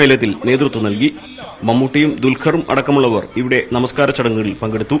ഷെരീഫ് മേലത്തിൽ നേതൃത്വം നൽകി. മമ്മൂട്ടിയും ദുൽഖറും അടക്കമുള്ളവർ ഇവിടെ നമസ്കാര ചടങ്ങുകളിൽ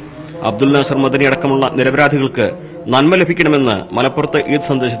പങ്കെടുത്തു. അബ്ദുൽ നാസർ മദനി അടക്കമുള്ള നിരപരാധികൾക്ക് നന്മ ലഭിക്കണമെന്ന് മലപ്പുറത്ത് ഈദ്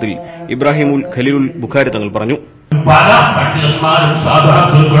സന്ദേശത്തിൽ ഇബ്രാഹിമുൽ ഖലീലുൽ ബുഖാരി തങ്ങൾ പറഞ്ഞു. പല പണ്ഡിതന്മാരും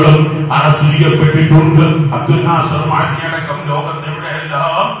സാധാരണകളും അറസ്റ്റ് ചെയ്യപ്പെട്ടിട്ടുണ്ട്. അബ്ദുൽ നാസർ മദനിയടക്കം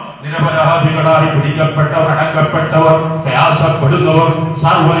ലോകത്തെവിടെയെല്ലാം നിരപരാധികളായി പിടിക്കപ്പെട്ടവർ, അടക്കപ്പെട്ടവർ, പ്രയാസപ്പെടുന്നവർ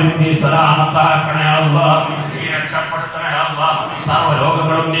സർവ്വരും നീ സലാമത്താക്കണേ അല്ലാഹ്, നീ രക്ഷപ്പെടുത്തണേ അല്ലാഹ്,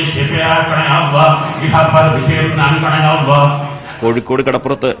 സർവ്വലോകങ്ങളും നീ ശിഫയാക്കണേ അല്ലാഹ്, ഇഹപര വിജയം നൽകണേ അല്ലാഹ്. കോഴിക്കോട്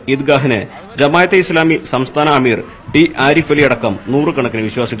കടപ്പുറത്ത് ഈദ്ഗാഹിന് ജമാഅത്തെ ഇസ്ലാമി സംസ്ഥാന അമീർ ടി ആരിഫ് അലി അടക്കം നൂറുകണക്കിന്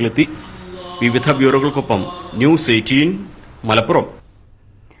വിശ്വാസികളെത്തി. വിവിധ ബ്യൂറോകൾക്കൊപ്പം ന്യൂസ് 18 മലപ്പുറം.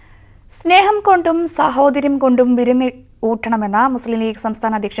 സ്നേഹം കൊണ്ടും സാഹോദര്യം കൊണ്ടും വിരുന്ന് ഊട്ടണമെന്ന മുസ്ലിം ലീഗ്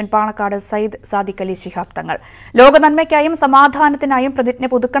സംസ്ഥാന അധ്യക്ഷൻ പാണക്കാട് സയ്യിദ് സാദിഖ് അലി ശിഹാബ് തങ്ങൾ ലോക നന്മയ്ക്കായും സമാധാനത്തിനായും പ്രതിജ്ഞ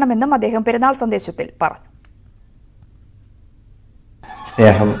പുതുക്കണമെന്നും അദ്ദേഹം പെരുന്നാൾ സന്ദേശത്തിൽ പറഞ്ഞു.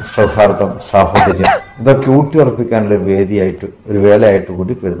 സ്നേഹം, സൗഹാർദ്ദം, സാഹോദര്യം ഇതൊക്കെ ഊട്ടിയുറപ്പിക്കാനുള്ള ഒരു വേദിയായിട്ട്, ഒരു വേളയായിട്ട്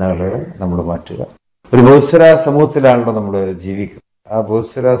കൂടി പെരുന്നാളുകളെ നമ്മൾ മാറ്റുക. ഒരു ബഹുസ്വര സമൂഹത്തിലാണല്ലോ നമ്മൾ ജീവിക്കുന്നത്. ആ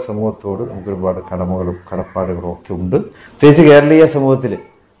ബഹുസ്വര സമൂഹത്തോട് നമുക്ക് ഒരുപാട് കടമകളും കടപ്പാടുകളും ഒക്കെ ഉണ്ട്. പ്രത്യേകിച്ച് കേരളീയ സമൂഹത്തിൽ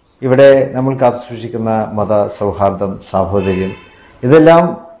ഇവിടെ നമ്മൾ കാത്തുസൂക്ഷിക്കുന്ന മത സൗഹാർദ്ദം, സാഹോദര്യം ഇതെല്ലാം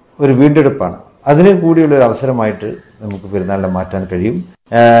ഒരു വീണ്ടെടുപ്പാണ്. അതിന് കൂടിയുള്ള ഒരു അവസരമായിട്ട് നമുക്ക് പെരുന്നാളിനെ മാറ്റാൻ കഴിയും.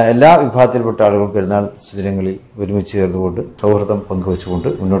 എല്ലാ വിഭാഗത്തിൽപ്പെട്ട ആളുകളും പെരുന്നാൾ ദിനങ്ങളിൽ ഒരുമിച്ച് ചേർന്നുകൊണ്ട് സൗഹൃദം പങ്കുവച്ചുകൊണ്ട്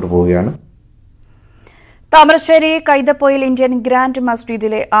മുന്നോട്ട് പോവുകയാണ്. താമരശ്ശേരി കൈതപ്പൊയിൽ ഇന്ത്യൻ ഗ്രാൻഡ്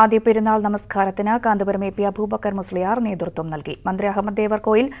മസ്ജിദിലെ ആദ്യ പെരുന്നാൾ നമസ്കാരത്തിന് കാന്തപുരം AP അബൂബക്കർ മുസ്ലിയാർ നേതൃത്വം നൽകി. മന്ത്രി അഹമ്മദ്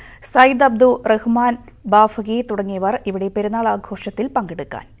ദേവർകോയിൽ, സയ്യിദ് അബ്ദുൾ റഹ്മാൻ ബാഫഗി തുടങ്ങിയവർ ഇവിടെ പെരുന്നാൾ ആഘോഷത്തിൽ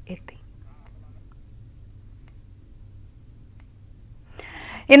പങ്കെടുക്കാൻ എത്തി.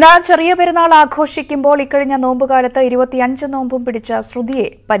 ഇന്ന് ചെറിയ പെരുന്നാൾ ആഘോഷിക്കുമ്പോൾ ഇക്കഴിഞ്ഞ നോമ്പുകാലത്ത് 25 നോമ്പും പിടിച്ച ശ്രുതിയെ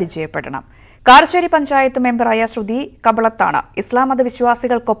പരിചയപ്പെടണം. കാരശ്ശേരി പഞ്ചായത്ത് മെമ്പറായ ശ്രുതി കബളത്താണ് ഇസ്ലാം മത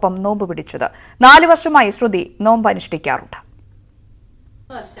വിശ്വാസികൾക്കൊപ്പം നോമ്പ് പിടിച്ചത്. 4 വർഷമായി ശ്രുതി നോമ്പ് അനുഷ്ഠിക്കാറുണ്ട്.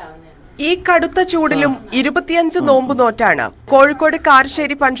 ഈ കടുത്ത ചൂടിലും 25 നോമ്പ് നോറ്റാണ് കോഴിക്കോട്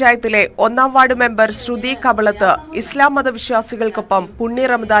കാരശ്ശേരി പഞ്ചായത്തിലെ 1-ാം വാർഡ് മെമ്പർ ശ്രുതി കബളത്ത് ഇസ്ലാം മതവിശ്വാസികൾക്കൊപ്പം പുണ്യ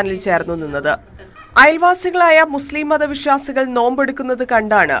റമദാനിൽ ചേർന്നു നിന്നത്. അയൽവാസികളായ മുസ്ലിം മതവിശ്വാസികൾ നോമ്പെടുക്കുന്നത്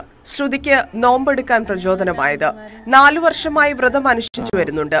കണ്ടാണ് ശ്രുതിക്ക് നോമ്പെടുക്കാൻ പ്രചോദനമായത്. 4 വർഷമായി വ്രതം അനുഷ്ഠിച്ചു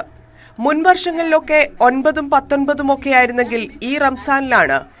വരുന്നുണ്ട്. മുൻ വർഷങ്ങളിലൊക്കെ 9ഉം 19ഉം ഒക്കെ ആയിരുന്നെങ്കിൽ ഈ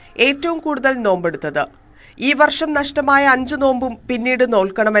റംസാനിലാണ് ഏറ്റവും കൂടുതൽ നോമ്പെടുത്തത്. ഈ വർഷം നഷ്ടമായ 5 നോമ്പും പിന്നീട്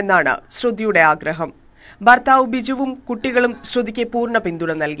നോൽക്കണമെന്നാണ് ശ്രുതിയുടെ ആഗ്രഹം. ഭർത്താവ് ബിജുവും കുട്ടികളും ശ്രുതിക്ക് പൂർണ്ണ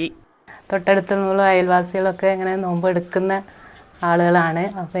പിന്തുണ നൽകി. തൊട്ടടുത്തുള്ള അയൽവാസികളൊക്കെ ഇങ്ങനെ നോമ്പെടുക്കുന്ന ആളുകളാണ്.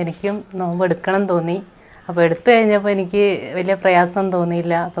 അപ്പോൾ എനിക്കും നോമ്പെടുക്കണം തോന്നി. അപ്പോൾ എടുത്തു കഴിഞ്ഞപ്പോൾ എനിക്ക് വലിയ പ്രയാസം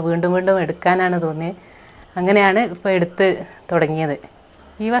തോന്നിയില്ല. അപ്പോൾ വീണ്ടും വീണ്ടും എടുക്കാനാണ് തോന്നിയത്. അങ്ങനെയാണ് ഇപ്പോൾ എടുത്ത് തുടങ്ങിയത്.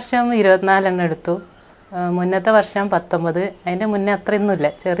 ഈ വർഷം 24 എണ്ണം എടുത്തു. മുന്നത്തെ വർഷം 19. അതിൻ്റെ മുന്നേ അത്രയൊന്നുമില്ല,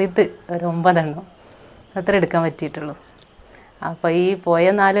 ചെറുത് ഒരു 9 എണ്ണം അത്ര എടുക്കാൻ പറ്റിയിട്ടുള്ളൂ. അപ്പോൾ ഈ പോയ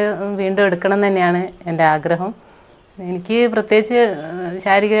 4 വീണ്ടും എടുക്കണം തന്നെയാണ് എൻ്റെ ആഗ്രഹം. എനിക്ക് പ്രത്യേകിച്ച്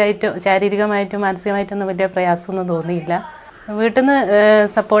ശാരീരികമായിട്ടും മാനസികമായിട്ടൊന്നും വലിയ പ്രയാസമൊന്നും തോന്നിയില്ല. വീട്ടിൽ നിന്ന്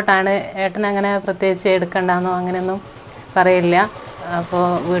സപ്പോർട്ടാണ്. ഏട്ടൻ അങ്ങനെ പ്രത്യേകിച്ച് എടുക്കണ്ടെന്നോ അങ്ങനെയൊന്നും പറയില്ല. അപ്പോൾ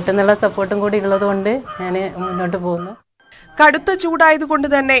വീട്ടിൽ നിന്നുള്ള സപ്പോർട്ടും കൂടി ഉള്ളതുകൊണ്ട് ഞാൻ മുന്നോട്ട് പോകുന്നു. കടുത്ത ചൂടായതുകൊണ്ട്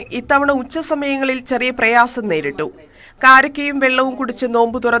തന്നെ ഇത്തവണ ഉച്ച സമയങ്ങളിൽ ചെറിയ പ്രയാസം നേരിട്ടു. കാരക്കയും വെള്ളവും കുടിച്ച്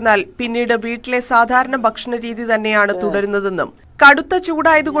നോമ്പ് തുറന്നാൽ പിന്നീട് വീട്ടിലെ സാധാരണ ഭക്ഷണ രീതി തന്നെയാണ് തുടരുന്നതെന്നും കടുത്ത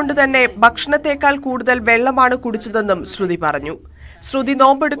ചൂടായതുകൊണ്ട് തന്നെ ഭക്ഷണത്തെക്കാൾ കൂടുതൽ വെള്ളമാണ് കുടിച്ചതെന്നും ശ്രുതി പറഞ്ഞു. ശ്രുതി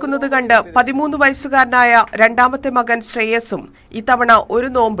നോമ്പെടുക്കുന്നത് കണ്ട് 13 വയസ്സുകാരനായ 2ാമത്തെ മകൻ ശ്രേയസും ഇത്തവണ ഒരു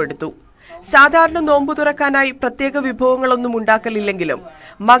നോമ്പെടുത്തു. സാധാരണ നോമ്പ് തുറക്കാനായി പ്രത്യേക വിഭവങ്ങളൊന്നും ഉണ്ടാക്കലില്ലെങ്കിലും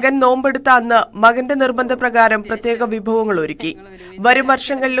മകൻ നോമ്പെടുത്ത അന്ന് മകന്റെ നിർബന്ധപ്രകാരം പ്രത്യേക വിഭവങ്ങൾ ഒരുക്കി. വരും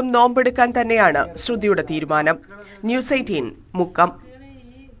വർഷങ്ങളിലും നോമ്പെടുക്കാൻ തന്നെയാണ് ശ്രുതിയുടെ തീരുമാനം. ന്യൂസ് 18 മുക്കം.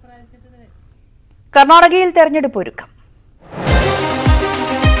 കർണാടകയിൽ തെരഞ്ഞെടുപ്പ് ഒരുക്കം.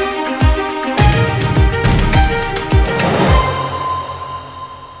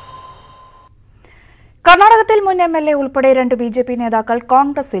 കർണാടകത്തിൽ മുൻ MLA ഉൾപ്പെടെ 2 BJP നേതാക്കൾ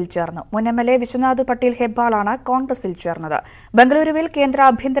കോൺഗ്രസിൽ ചേർന്നു. മുൻ MLA വിശ്വനാഥ് പട്ടേൽ ഹെബ്ബാളാണ് കോൺഗ്രസിൽ ചേർന്നത്. ബംഗളൂരുവിൽ കേന്ദ്ര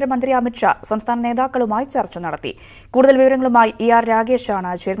ആഭ്യന്തരമന്ത്രി അമിത്ഷാ സംസ്ഥാന നേതാക്കളുമായി ചർച്ച നടത്തി. കൂടുതൽ വിവരങ്ങളുമായി ER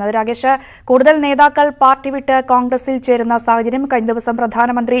രാഗേഷാണ് ചേരുന്നത്. രാഗേഷ്, കൂടുതൽ നേതാക്കൾ പാർട്ടി വിട്ട് കോൺഗ്രസിൽ ചേരുന്ന സാഹചര്യം കഴിഞ്ഞ ദിവസം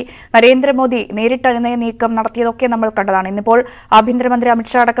പ്രധാനമന്ത്രി നരേന്ദ്രമോദി നേരിട്ടഴിഞ്ഞ നീക്കം നടത്തിയതൊക്കെ നമ്മൾ കണ്ടതാണ്. ഇന്നിപ്പോൾ ആഭ്യന്തരമന്ത്രി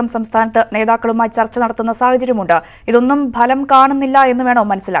അമിത്ഷാ അടക്കം സംസ്ഥാനത്ത് നേതാക്കളുമായി ചർച്ച നടത്തുന്ന സാഹചര്യമുണ്ട്. ഇതൊന്നും ഫലം കാണുന്നില്ല എന്ന് വേണോ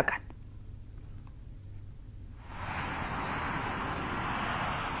മനസ്സിലാക്കാൻ?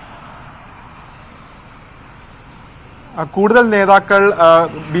 കൂടുതൽ നേതാക്കൾ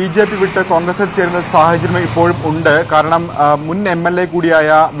BJP വിട്ട് കോൺഗ്രസിൽ ചേരുന്ന സാഹചര്യം ഇപ്പോഴും ഉണ്ട്. കാരണം മുൻ MLA കൂടിയായ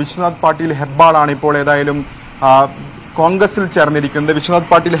വിശ്വനാഥ് പാട്ടീൽ ഹെബ്ബാളാണ് ഇപ്പോൾ ഏതായാലും കോൺഗ്രസിൽ ചേർന്നിരിക്കുന്നത്. വിശ്വനാഥ്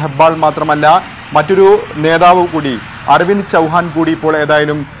പാട്ടീൽ ഹെബ്ബാൾ മാത്രമല്ല, മറ്റൊരു നേതാവ് കൂടി അരവിന്ദ് ചൗഹാൻ കൂടി ഇപ്പോൾ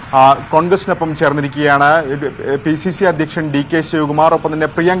ഏതായാലും കോൺഗ്രസിനൊപ്പം ചേർന്നിരിക്കുകയാണ്. PCC അധ്യക്ഷൻ DK ശിവകുമാർ, ഒപ്പം തന്നെ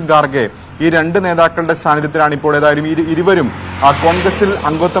പ്രിയങ്ക് ഖാർഗെ, ഈ 2 നേതാക്കളുടെ സാന്നിധ്യത്തിലാണ് ഇപ്പോൾ ഏതായാലും ഇരുവരും കോൺഗ്രസിൽ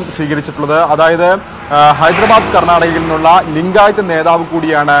അംഗത്വം സ്വീകരിച്ചിട്ടുള്ളത്. അതായത് ഹൈദരാബാദ് കർണാടകയിൽ നിന്നുള്ള ലിംഗായത്ത് നേതാവ്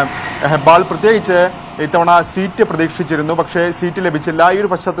കൂടിയാണ് ഹെബ്ബാൾ. പ്രത്യേകിച്ച് ഇത്തവണ സീറ്റ് പ്രതീക്ഷിച്ചിരുന്നു, പക്ഷേ സീറ്റ് ലഭിച്ചില്ല. ഈ ഒരു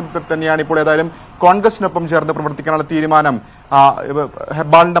പശ്ചാത്തലത്തിൽ തന്നെയാണ് ഇപ്പോൾ ഏതായാലും കോൺഗ്രസിനൊപ്പം ചേർന്ന് പ്രവർത്തിക്കാനുള്ള തീരുമാനം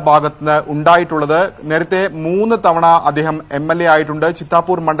ഹെബ്ബാളിന്റെ ഭാഗത്തുനിന്ന് ഉണ്ടായിട്ടുള്ളത്. നേരത്തെ 3 തവണ അദ്ദേഹം MLA ആയിട്ടുണ്ട്.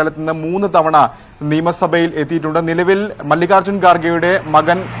 ചിത്താപൂർ മണ്ഡലത്തിൽ നിന്ന് 3 തവണ നിയമസഭയിൽ എത്തിയിട്ടുണ്ട്. നിലവിൽ മല്ലികാർജുൻ ഖാർഗെയുടെ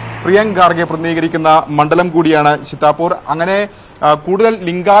മകൻ പ്രിയങ്ക് ഖാർഗെ പ്രതിനിധീകരിക്കുന്ന മണ്ഡലം കൂടിയാണ് ചിത്താപൂർ. അങ്ങനെ കൂടുതൽ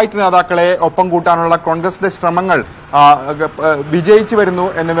ലിംഗായത്ത് നേതാക്കളെ ഒപ്പം കൂട്ടാനുള്ള കോൺഗ്രസിന്റെ ശ്രമങ്ങൾ വിജയിച്ചു വരുന്നു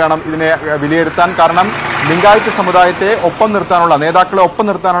എന്ന് വേണം ഇതിനെ വിലയിരുത്താൻ. കാരണം ലിംഗായത്ത് സമുദായത്തെ ഒപ്പം നിർത്താനുള്ള, നേതാക്കളെ ഒപ്പം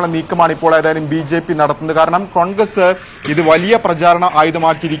നിർത്താനുള്ള നീക്കമാണ് ഇപ്പോൾ ഏതായാലും BJP നടത്തുന്നത്. കാരണം കോൺഗ്രസ് ഇത് വലിയ പ്രചാരണ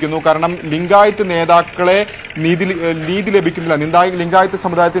ആയുധമാക്കിയിരിക്കുന്നു. കാരണം ലിംഗായത്ത് നേതാക്കളെ നീതി ലഭിക്കുന്നില്ല, ലിംഗായത്ത്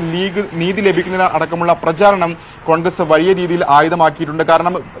സമുദായത്തിൽ നീതി ലഭിക്കുന്നതിന് അടക്കമുള്ള പ്രചാരണം കോൺഗ്രസ് വലിയ രീതിയിൽ ആയുധമാക്കിയിട്ടുണ്ട്.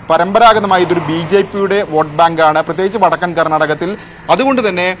 കാരണം പരമ്പരാഗതമായി ഇതൊരു BJPയുടെ വോട്ട് ബാങ്കാണ്, പ്രത്യേകിച്ച് വടക്കൻ കർണാടകത്തിൽ. അതുകൊണ്ട്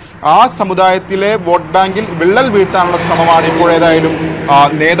തന്നെ ആ സമുദായത്തിലെ വോട്ട് ബാങ്കിൽ വിള്ളൽ വീഴ്ത്താനുള്ള ശ്രമമാണ് ഇപ്പോൾ ഏതായാലും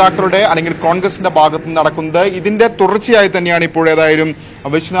നേതാക്കളുടെ അല്ലെങ്കിൽ കോൺഗ്രസിന്റെ ഭാഗത്ത് നിന്ന് നടക്കുന്നത്. ഇതിന്റെ തുടർച്ചയായി തന്നെയാണ് ഇപ്പോൾ ഏതായാലും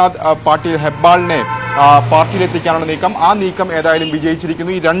വിശ്വനാഥ് പാട്ടീൽ ഹെബ്ബാളിനെ പാർട്ടിയിലെത്തിക്കാനുള്ള നീക്കം. ആ നീക്കം ഏതായാലും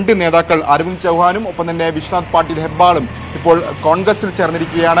വിജയിച്ചിരിക്കുന്നു. ഈ 2 നേതാക്കൾ അരവിന്ദ് ചൗഹാനും ഒപ്പം തന്നെ വിശ്വനാഥ് പാട്ടീൽ ഹെബ്ബാളും ഇപ്പോൾ കോൺഗ്രസിൽ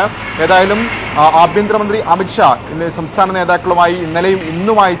ചേർന്നിരിക്കുകയാണ്. ഏതായാലും ആഭ്യന്തരമന്ത്രി അമിത്ഷാ ഇന്ന് സംസ്ഥാന നേതാക്കളുമായി ഇന്നലെയും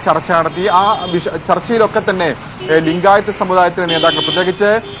ഇന്നുമായി ചർച്ച നടത്തി. ആ ചർച്ചയിലൊക്കെ തന്നെ ലിംഗായത്ത് സമുദായത്തിലെ നേതാക്കൾ, പ്രത്യേകിച്ച്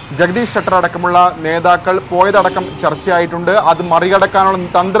ജഗദീഷ് ഷട്ടർ അടക്കമുള്ള നേതാക്കൾ പോയതടക്കം ചർച്ചയായിട്ടുണ്ട്. അത് മറികടക്കാനുള്ള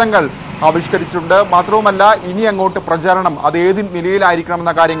തന്ത്രങ്ങൾ ആവിഷ്കരിച്ചിട്ടുണ്ട്. മാത്രവുമല്ല, ഇനി അങ്ങോട്ട് പ്രചാരണം അത് ഏത്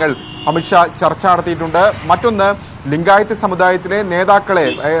നിലയിലായിരിക്കണമെന്ന കാര്യങ്ങൾ അമിത്ഷാ ചർച്ച നടത്തിയിട്ടുണ്ട്. മറ്റൊന്ന്, ലിംഗായത്ത് സമുദായത്തിലെ നേതാക്കളെ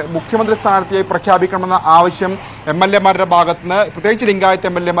മുഖ്യമന്ത്രി സ്ഥാനാർത്ഥിയായി പ്രഖ്യാപിക്കണമെന്ന ആവശ്യം MLA-മാരുടെ ഭാഗത്തുനിന്ന്, പ്രത്യേകിച്ച് ലിംഗായത്ത്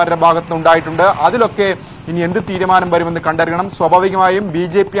MLA-മാരുടെ ഭാഗത്തുനിന്ന് ഉണ്ടായിട്ടുണ്ട്. അതിലൊക്കെ ഇനി എന്ത് തീരുമാനം വരുമെന്ന് കണ്ടറിയണം. സ്വാഭാവികമായും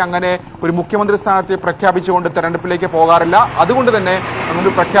BJP അങ്ങനെ ഒരു മുഖ്യമന്ത്രി സ്ഥാനാർത്ഥിയെ പ്രഖ്യാപിച്ചുകൊണ്ട് തെരഞ്ഞെടുപ്പിലേക്ക് പോകാറില്ല. അതുകൊണ്ട് തന്നെ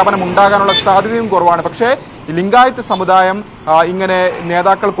അങ്ങനൊരു പ്രഖ്യാപനം ഉണ്ടാകാനുള്ള സാധ്യതയും കുറവാണ്. പക്ഷേ ലിംഗായത്ത് സമുദായം ഇങ്ങനെ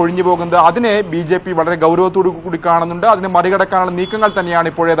നേതാക്കൾ കൊഴിഞ്ഞു പോകുന്നത് അതിനെ BJP വളരെ ഗൗരവത്തോടു കൂടി കാണുന്നുണ്ട്. അതിനെ മറികടക്കാനുള്ള നീക്കങ്ങൾ തന്നെയാണ്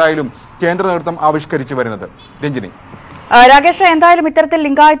ഇപ്പോഴേതായാലും കേന്ദ്ര നേതൃത്വം ആവിഷ്കരിച്ചു വരുന്നത്. രഞ്ജിനി. രാകേഷ്, എന്തായാലും ഇത്തരത്തിൽ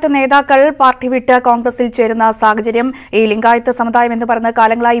ലിംഗായത്ത് നേതാക്കൾ പാർട്ടി വിട്ട് കോൺഗ്രസിൽ ചേരുന്ന സാഹചര്യം, ഈ ലിംഗായത്ത് സമുദായം എന്ന് പറയുന്ന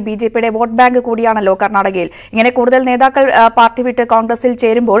കാലങ്ങളായി BJPയുടെ വോട്ട് ബാങ്ക് കൂടിയാണല്ലോ കർണാടകയിൽ. ഇങ്ങനെ കൂടുതൽ നേതാക്കൾ പാർട്ടി വിട്ട് കോൺഗ്രസിൽ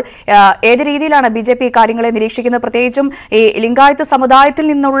ചേരുമ്പോൾ ഏത് രീതിയിലാണ് BJP കാര്യങ്ങളെ നിരീക്ഷിക്കുന്നത്? പ്രത്യേകിച്ചും ഈ ലിംഗായത്ത് സമുദായത്തിൽ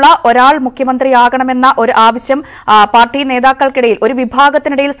നിന്നുള്ള ഒരാൾ മുഖ്യമന്ത്രിയാകണമെന്ന ഒരു ആവശ്യം പാർട്ടി നേതാക്കൾക്കിടയിൽ, ഒരു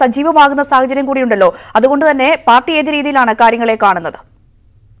വിഭാഗത്തിനിടയിൽ സജീവമാകുന്ന സാഹചര്യം കൂടിയുണ്ടല്ലോ. അതുകൊണ്ട് തന്നെ പാർട്ടി ഏത് രീതിയിലാണ് കാര്യങ്ങളെ കാണുന്നത്?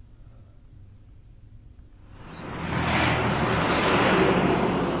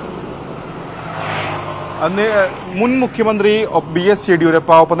 മുൻ മുഖ്യമന്ത്രി BS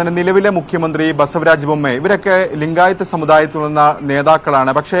യെഡിയൂരപ്പ, ഒപ്പം തന്നെ നിലവിലെ മുഖ്യമന്ത്രി ബസവരാജ് ബൊമ്മെ, ഇവരൊക്കെ ലിംഗായത്ത് സമുദായത്തിൽ നിന്ന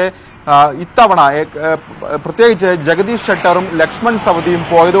നേതാക്കളാണ്. പക്ഷേ ഇത്തവണ പ്രത്യേകിച്ച് ജഗദീഷ് ഷട്ടറും ലക്ഷ്മൺ സവദിയും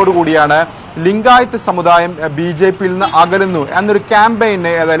പോയതോടുകൂടിയാണ് ലിംഗായത്ത് സമുദായം BJPയിൽ നിന്ന് അകലുന്നു എന്നൊരു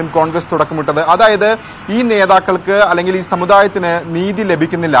ക്യാമ്പയിന് ഏതായാലും കോൺഗ്രസ് തുടക്കമിട്ടത്. അതായത് ഈ നേതാക്കൾക്ക് അല്ലെങ്കിൽ ഈ സമുദായത്തിന് നീതി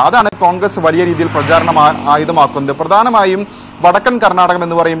ലഭിക്കുന്നില്ല. അതാണ് കോൺഗ്രസ് വലിയ രീതിയിൽ പ്രചാരണം ആയുധമാക്കുന്നത്. പ്രധാനമായും വടക്കൻ കർണാടകം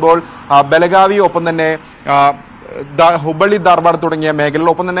എന്ന് പറയുമ്പോൾ ബലഗാവി, ഒപ്പം തന്നെ ഹുബള്ളി, ധാർവാഡ് തുടങ്ങിയ മേഖലകൾ,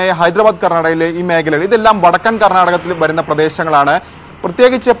 ഒപ്പം തന്നെ ഹൈദരാബാദ് കർണാടകയിലെ ഈ മേഖലകൾ, ഇതെല്ലാം വടക്കൻ കർണാടകത്തിൽ വരുന്ന പ്രദേശങ്ങളാണ്.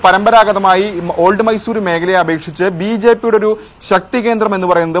 പ്രത്യേകിച്ച് പരമ്പരാഗതമായി ഓൾഡ് മൈസൂർ മേഖലയെ അപേക്ഷിച്ച് BJPയുടെ ഒരു ശക്തി കേന്ദ്രം എന്ന്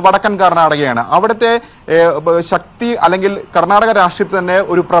പറയുന്നത് വടക്കൻ കർണാടകയാണ്. അവിടുത്തെ ശക്തി അല്ലെങ്കിൽ കർണാടക രാഷ്ട്രീയത്തിൽ തന്നെ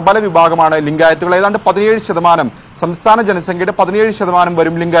ഒരു പ്രബല വിഭാഗമാണ് ലിംഗായത്തുകൾ. ഏതാണ്ട് 17% സംസ്ഥാന ജനസംഖ്യയുടെ 17%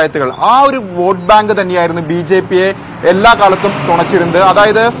 വരും ലിംഗായത്തുകൾ. ആ ഒരു വോട്ട് ബാങ്ക് തന്നെയായിരുന്നു BJPയെ എല്ലാ കാലത്തും തുണച്ചിരുന്നത്.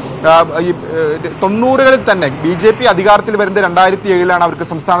 അതായത് 90കളിൽ തന്നെ BJP അധികാരത്തിൽ വരുന്നത് 2007 അവർക്ക്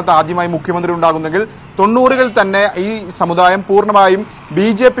സംസ്ഥാനത്ത് ആദ്യമായി മുഖ്യമന്ത്രി ഉണ്ടാകുന്നെങ്കിൽ 90കളിൽ തന്നെ ഈ സമുദായം പൂർണ്ണമായും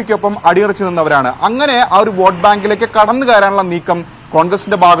BJPക്കൊപ്പം അടിയുറച്ചു നിന്നവരാണ്. അങ്ങനെ ആ ഒരു വോട്ട് ബാങ്കിലേക്ക് കടന്നു കയറാനുള്ള നീക്കം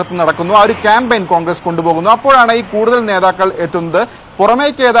കോൺഗ്രസിന്റെ ഭാഗത്ത് നടക്കുന്നു. ആ ഒരു ക്യാമ്പയിൻ കോൺഗ്രസ് കൊണ്ടുപോകുന്നു. അപ്പോഴാണ് ഈ കൂടുതൽ നേതാക്കൾ എത്തുന്നത്.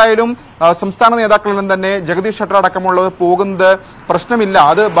 പുറമേക്ക് ഏതായാലും സംസ്ഥാന നേതാക്കളിൽ നിന്ന് തന്നെ ജഗദീഷ് ഷട്ടർ അടക്കമുള്ളത് പോകുന്നത് പ്രശ്നമില്ല,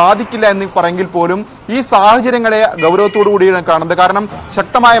 അത് ബാധിക്കില്ല എന്ന് പറയെങ്കിൽ പോലും ഈ സാഹചര്യങ്ങളെ ഗൗരവത്തോടു കൂടിയാണ് കാണുന്നത്. കാരണം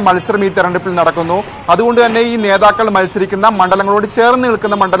ശക്തമായ മത്സരം ഈ തെരഞ്ഞെടുപ്പിൽ നടക്കുന്നു. അതുകൊണ്ട് തന്നെ ഈ നേതാക്കൾ മത്സരിക്കുന്ന മണ്ഡലങ്ങളോട് ചേർന്ന്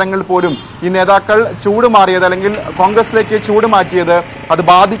നിൽക്കുന്ന മണ്ഡലങ്ങളിൽ പോലും ഈ നേതാക്കൾ ചൂട് മാറിയത് അല്ലെങ്കിൽ കോൺഗ്രസിലേക്ക് ചൂട് മാറ്റിയത് അത്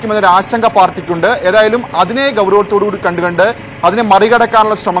ബാധിക്കുമെന്നൊരു ആശങ്ക പാർട്ടിക്കുണ്ട്. ഏതായാലും അതിനെ ഗൗരവത്തോടുകൂടി കണ്ടുകൊണ്ട് അതിനെ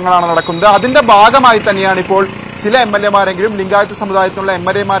മറികടക്കാനുള്ള ശ്രമങ്ങളാണ് നടക്കുന്നത്. അതിന്റെ ഭാഗമായി തന്നെയാണ് ഇപ്പോൾ ചില MLA-മാരെങ്കിലും ലിംഗായത്ത് സമുദായത്തിലുള്ള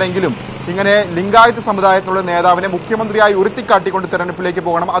MLA-മാരെങ്കിലും ഇങ്ങനെ ലിംഗായത്ത് സമുദായത്തിലുള്ള നേതാവിനെ മുഖ്യമന്ത്രിയായി ഉയർത്തിക്കാട്ടിക്കൊണ്ട് തെരഞ്ഞെടുപ്പിലേക്ക്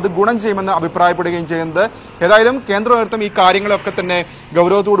പോകണം, അത് ഗുണം ചെയ്യുമെന്ന് അഭിപ്രായപ്പെടുകയും ചെയ്യുന്നത്. ഏതായാലും കേന്ദ്ര നേതൃത്വം ഈ കാര്യങ്ങളൊക്കെ തന്നെ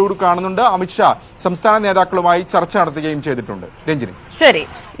ഗൗരവത്തോടുകൂടി കാണുന്നുണ്ട്. അമിത്ഷാ സംസ്ഥാന നേതാക്കളുമായി ചർച്ച നടത്തുകയും ചെയ്തിട്ടുണ്ട്. രഞ്ജിനി. ശരി,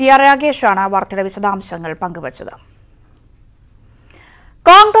 രാകേഷാണ് വാർത്തയുടെ വിശദാംശങ്ങൾ പങ്കുവച്ചത്.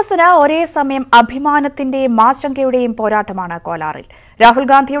 കോൺഗ്രസിന് ഒരേ സമയം അഭിമാനത്തിന്റെയും ആശങ്കയുടെയും പോരാട്ടമാണ് കോലാറിൽ. രാഹുൽ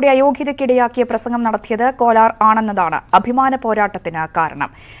ഗാന്ധിയുടെ അയോഗ്യതയ്ക്കിടയാക്കിയ പ്രസംഗം നടത്തിയത് കോലാർ ആണെന്നതാണ് അഭിമാന പോരാട്ടത്തിന് കാരണം.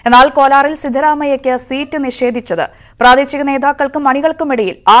 എന്നാൽ കോലാറിൽ സിദ്ധരാമയ്യയ്ക്ക് സീറ്റ് നിഷേധിച്ചത് പ്രാദേശിക നേതാക്കൾക്കും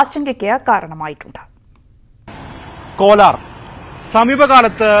അണികൾക്കുമിടയിൽ ആശങ്കയ്ക്ക് കാരണമായിട്ടുണ്ട്. കോലാർ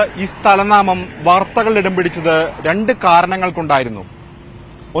സമീപകാലത്ത് ഈ സ്ഥലനാമം വാർത്തകൾ ഇടം പിടിച്ചത് 2 കാരണങ്ങൾ കൊണ്ടായിരുന്നു.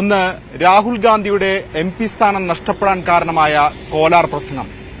 ഒന്ന്, രാഹുൽ ഗാന്ധിയുടെ MP സ്ഥാനം നഷ്ടപ്പെടാൻ കാരണമായ കോലാർ പ്രസംഗം.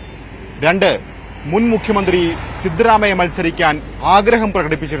 2, മുൻ മുഖ്യമന്ത്രി സിദ്ധരാമയ്യ മത്സരിക്കാൻ ആഗ്രഹം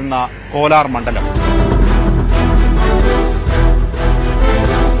പ്രകടിപ്പിച്ചിരുന്ന കോലാർ മണ്ഡലം.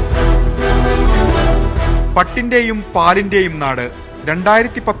 പട്ടിന്റെയും പാലിന്റെയും നാട്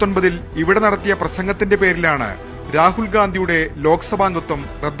 2019 ഇവിടെ നടത്തിയ പ്രസംഗത്തിന്റെ പേരിലാണ് രാഹുൽ ഗാന്ധിയുടെ ലോക്സഭാംഗത്വം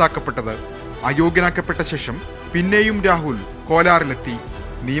റദ്ദാക്കപ്പെട്ടത്. അയോഗ്യനാക്കപ്പെട്ട ശേഷം പിന്നെയും രാഹുൽ കോലാറിലെത്തി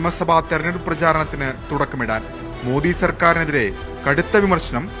നിയമസഭാ തെരഞ്ഞെടുപ്പ് പ്രചാരണത്തിന് തുടക്കമിടാൻ. മോദി സർക്കാരിനെതിരെ കടുത്ത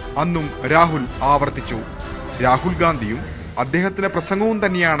വിമർശനം അന്നും രാഹുൽ ആവർത്തിച്ചു. രാഹുൽ ഗാന്ധിയും അദ്ദേഹത്തിന്റെ പ്രസംഗവും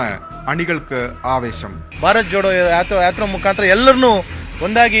തന്നെയാണ് ಅಣಿಗಳ್ಕ ಆವೇಶಂ. ಭಾರತ್ ಜೋಡೋ ಯಾತ್ರಾ ಮುಖಾಂತರ ಎಲ್ಲರನ್ನೂ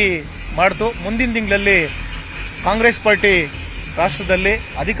ಒಂದಾಗಿ ಮಾಡ್ತು. ಮುಂದಿನ ತಿಂಗಳಲ್ಲಿ ಕಾಂಗ್ರೆಸ್ ಪಾರ್ಟಿ ರಾಷ್ಟ್ರದಲ್ಲಿ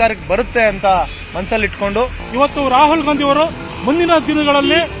ಅಧಿಕಾರಕ್ಕೆ ಬರುತ್ತೆ ಅಂತ ಮನಸ್ಸಲ್ಲಿ ಇಟ್ಕೊಂಡು ಇವತ್ತು ರಾಹುಲ್ ಗಾಂಧಿ ಅವರು ಮುಂದಿನ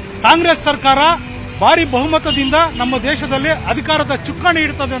ದಿನಗಳಲ್ಲಿ ಕಾಂಗ್ರೆಸ್ ಸರ್ಕಾರ ಭಾರಿ ಬಹುಮತದಿಂದ ನಮ್ಮ ದೇಶದಲ್ಲಿ ಅಧಿಕಾರದ ಚುಕ್ಕಾಣಿ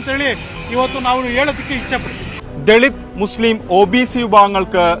ಇಡುತ್ತದೆ ಅಂತ ಹೇಳಿ ಇವತ್ತು ನಾವು ಹೇಳೋದಕ್ಕೆ ಇಚ್ಛೆಪಡ್ತೀವಿ. ദളിത് മുസ്ലിം OBC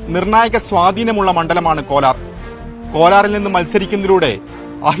വിഭാഗങ്ങൾക്ക് നിർണായക സ്വാധീനമുള്ള മണ്ഡലമാണ് കോലാർ. കോലാറിൽ നിന്ന് മത്സരിക്കുന്നതിലൂടെ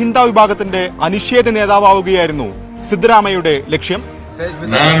അഹിന്ദ വിഭാഗത്തിന്റെ അനിഷേധ നേതാവാവുകയായിരുന്നു സിദ്ധരാമയ്യയുടെ ലക്ഷ്യം.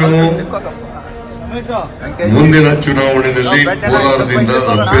 ಮುಂದಿನ ಚುನಾವಣೆಯಲ್ಲಿ ಕೋಲಾರದಿಂದ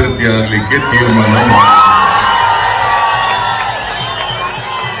ಅಭ್ಯರ್ಥಿಯಾಗಲಿಕ್ಕೆ ತೀರ್ಮಾನ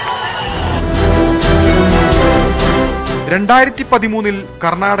 2013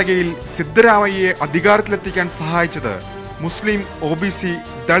 കർണാടകയിൽ സിദ്ധരാമയ്യയെ അധികാരത്തിലെത്തിക്കാൻ സഹായിച്ചത് മുസ്ലിം OBC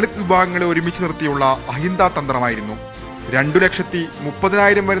ദളിത് വിഭാഗങ്ങളെ ഒരുമിച്ച് നിർത്തിയുള്ള അഹിന്ദ തന്ത്രമായിരുന്നു.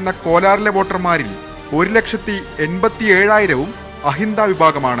 2,30,000 വരുന്ന കോലാറിലെ വോട്ടർമാരിൽ 1,87,000 അഹിന്ദ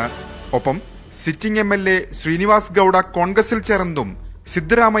വിഭാഗമാണ്. ഒപ്പം സിറ്റിംഗ് MLA ശ്രീനിവാസ് ഗൌഡ കോൺഗ്രസിൽ ചേർന്നതും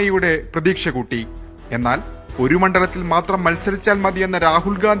സിദ്ധരാമയ്യയുടെ പ്രതീക്ഷ കൂട്ടി. എന്നാൽ ഒരു മണ്ഡലത്തിൽ മാത്രം മത്സരിച്ചാൽ മതിയെന്ന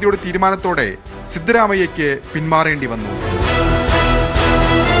രാഹുൽ ഗാന്ധിയുടെ തീരുമാനത്തോടെ സിദ്ധരാമയ്യയ്ക്ക് പിന്മാറേണ്ടി വന്നു.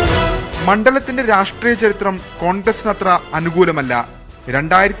 മണ്ഡലത്തിന്റെ രാഷ്ട്രീയ ചരിത്രം കോൺഗ്രസിനത്ര അനുകൂലമല്ല.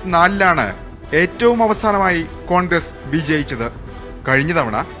 2004 ഏറ്റവും അവസാനമായി കോൺഗ്രസ് വിജയിച്ചത്. കഴിഞ്ഞ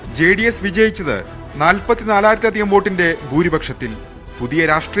തവണ JDS വിജയിച്ചത് 44,000 വോട്ടിന്റെ ഭൂരിപക്ഷത്തിൽ. പുതിയ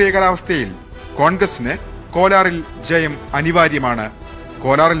രാഷ്ട്രീയ കാലാവസ്ഥയിൽ കോൺഗ്രസിന് കോലാറിൽ ജയം അനിവാര്യമാണ്.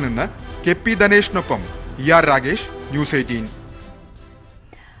 കോലാറിൽ നിന്ന് KP ധനേഷിനൊപ്പം രാകേഷ്, ന്യൂസ് 18.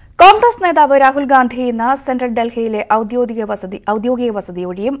 കോൺഗ്രസ് നേതാവ് രാഹുൽ ഗാന്ധി ഇന്ന് സെൻട്രൽ ഡൽഹിയിലെ ഔദ്യോഗിക വസതി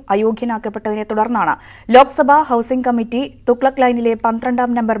ഒഴിയും. അയോഗ്യനാക്കപ്പെട്ടതിനെ തുടർന്നാണ് ലോക്സഭാ ഹൌസിംഗ് കമ്മിറ്റി തുഗ്ലക് ലൈനിലെ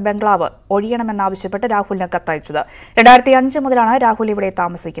 12-ാം നമ്പർ ബംഗ്ലാവ് ഒഴിയണമെന്നാവശ്യപ്പെട്ട് രാഹുലിന് കത്തയച്ചത്. 2005 മുതലാണ് രാഹുൽ ഇവിടെ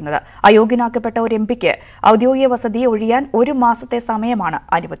താമസിക്കുന്നത്. അയോഗ്യനാക്കപ്പെട്ട ഒരു MPക്ക് ഔദ്യോഗിക വസതി ഒഴിയാൻ 1 മാസത്തെ സമയമാണ്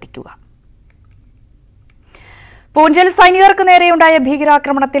അനുവദിക്കുക. പൂഞ്ചിൽ സൈനികർക്ക് നേരെയുണ്ടായ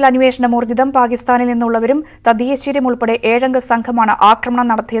ഭീകരാക്രമണത്തിൽ അന്വേഷണം ഊർജിതം. പാകിസ്ഥാനിൽ നിന്നുള്ളവരും തദ്ദേശീയരും ഉൾപ്പെടെ 7 അംഗ സംഘമാണ് ആക്രമണം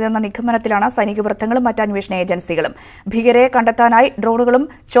നടത്തിയതെന്ന നിഗമനത്തിലാണ് സൈനിക വൃത്തങ്ങളും മറ്റ് അന്വേഷണ ഏജൻസികളും. ഭീകരരെ കണ്ടെത്താനായി ഡ്രോണുകളും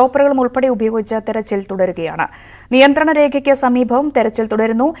ചോപ്പറുകളും ഉൾപ്പെടെ ഉപയോഗിച്ച് തെരച്ചിൽ തുടരുകയാണ്. നിയന്ത്രണ രേഖയ്ക്ക് സമീപവും തെരച്ചിൽ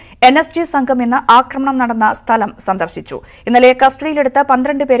തുടരുന്നു. NSG സംഘം ഇന്ന് ആക്രമണം നടന്ന സ്ഥലം സന്ദർശിച്ചു. ഇന്നലെ കസ്റ്റഡിയിലെടുത്ത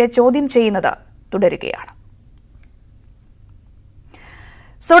 12 പേരെ ചോദ്യം ചെയ്യുന്നത് തുടരുകയാണ്.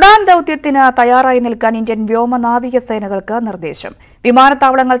 സുഡാൻ ദൌത്യത്തിന് തയ്യാറായി നിൽക്കാൻ ഇന്ത്യൻ വ്യോമനാവിക സേനകൾക്ക് നിർദ്ദേശം.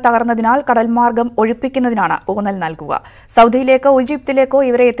 വിമാനത്താവളങ്ങൾ തകർന്നതിനാൽ കടൽമാർഗം ഒഴിപ്പിക്കുന്നതിനാണ് ഊന്നൽ നൽകുക. സൌദിയിലേക്കോ ഈജിപ്തിലേക്കോ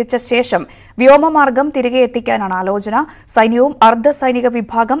ഇവരെ എത്തിച്ച ശേഷം വ്യോമമാർഗം തിരികെ എത്തിക്കാനാണ് ആലോചന. സൈന്യവും അർദ്ധ സൈനിക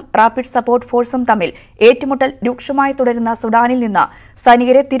വിഭാഗം റാപ്പിഡ് സപ്പോർട്ട് ഫോഴ്സും തമ്മിൽ ഏറ്റുമുട്ടൽ രൂക്ഷമായി തുടരുന്ന സുഡാനിൽ നിന്ന്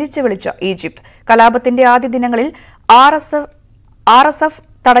സൈനികരെ തിരിച്ചു വിളിച്ച് ഈജിപ്ത്. കലാപത്തിന്റെ ആദ്യ ദിനങ്ങളിൽ RSF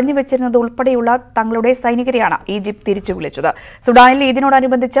തടഞ്ഞുവച്ചിരുന്നത് ഉൾപ്പെടെയുള്ള തങ്ങളുടെ സൈനികരെയാണ് ഈജിപ്ത് തിരിച്ചു വിളിച്ചത്. സുഡാനിൽ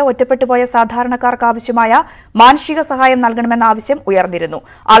ഇതിനോടനുബന്ധിച്ച് ഒറ്റപ്പെട്ടുപോയ സാധാരണക്കാർക്ക് ആവശ്യമായ മാനുഷിക സഹായം നൽകണമെന്ന ആവശ്യം ഉയർന്നിരുന്നു.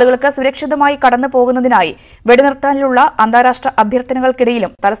 ആളുകൾക്ക് സുരക്ഷിതമായി കടന്നു പോകുന്നതിനായി വെടിനിർത്താനുള്ള അന്താരാഷ്ട്ര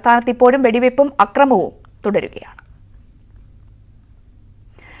അഭ്യർത്ഥനകൾക്കിടയിലും തലസ്ഥാനത്ത് ഇപ്പോഴും വെടിവയ്പും അക്രമവും തുടരുകയാണ്.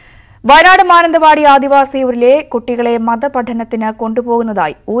 വയനാട് മാനന്തവാടി ആദിവാസി ഊരിലെ കുട്ടികളെ മതപഠനത്തിന്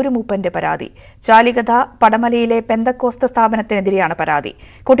കൊണ്ടുപോകുന്നതായി ഊരുമൂപ്പന്റെ പരാതി. ചാലികഥ പടമലയിലെ പെന്തക്കോസ്ത് സ്ഥാപനത്തിനെതിരെയാണ് പരാതി.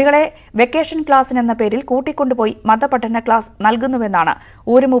 കുട്ടികളെ വെക്കേഷൻ ക്ലാസിനെന്ന പേരിൽ കൂട്ടിക്കൊണ്ടുപോയി മതപഠന ക്ലാസ് നൽകുന്നുവെന്നാണ്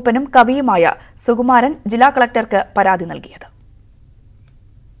ഊരുമൂപ്പനും കവിയുമായ സുകുമാരൻ ജില്ലാ കളക്ടർക്ക് പരാതി നൽകിയത്.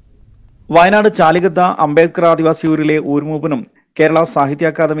 വയനാട് ചാലികഥ അംബേദ്കർ ആദിവാസി ഊരിലെ ഊരുമൂപ്പനും കേരള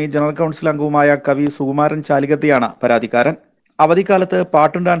സാഹിത്യ അക്കാദമി ജനറൽ കൌൺസിൽ അംഗവുമായ കവി സുകുമാരൻ ചാലികഥയാണ് പരാതിക്കാരൻ. അവധിക്കാലത്ത്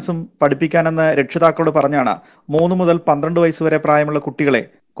പാട്ടും ഡാൻസും പഠിപ്പിക്കാനെന്ന് രക്ഷിതാക്കളോട് പറഞ്ഞാണ് 3 മുതൽ 12 വയസ്സുവരെ പ്രായമുള്ള കുട്ടികളെ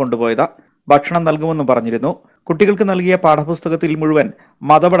കൊണ്ടുപോയത്. ഭക്ഷണം നൽകുമെന്നും പറഞ്ഞിരുന്നു. കുട്ടികൾക്ക് നൽകിയ പാഠപുസ്തകത്തിൽ മുഴുവൻ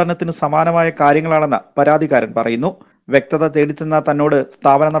മതപഠനത്തിന് സമാനമായ കാര്യങ്ങളാണെന്ന് പരാതിക്കാരൻ പറയുന്നു. വ്യക്തത തേടിച്ചെന്ന തന്നോട്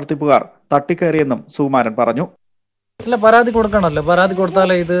സ്ഥാപന നടത്തിപ്പുകാർ തട്ടിക്കയറിയെന്നും സുകുമാരൻ പറഞ്ഞു. ഇല്ല, പരാതി കൊടുക്കണമല്ലോ. പരാതി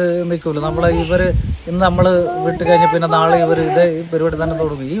കൊടുത്താലേ ഇത് നിൽക്കുള്ളൂ. ഇവര് ഇന്ന് നമ്മള് വിട്ട് കഴിഞ്ഞ പിന്നെ നാളെ ഇവർ ഇതേ പരിപാടി തന്നെ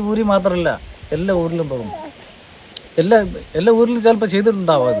തുടങ്ങും. ഈ ഊരിൽ മാത്രമല്ല, എല്ലാ ഊരിലും തുടങ്ങും. എല്ലാ ഊരിലും ചിലപ്പോൾ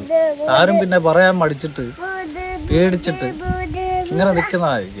ചെയ്തിട്ടുണ്ടാവും. അത് ആരും പിന്നെ പറയാൻ മടിച്ചിട്ട് പേടിച്ചിട്ട് ഇങ്ങനെ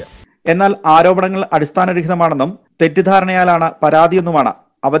നിൽക്കുന്നതായിരിക്കാം. എന്നാൽ ആരോപണങ്ങൾ അടിസ്ഥാനരഹിതമാണെന്നും തെറ്റിദ്ധാരണയാലാണ് പരാതിയെന്നുമാണ്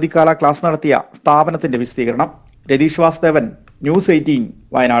അവധിക്കാല ക്ലാസ് നടത്തിയ സ്ഥാപനത്തിന്റെ വിശദീകരണം. രതീഷ് വാസുദേവൻ, ന്യൂസ് 18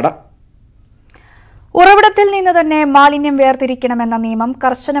 വയനാട്. ഉറവിടത്തിൽ നിന്ന് തന്നെ മാലിന്യം വേർതിരിക്കണമെന്ന നിയമം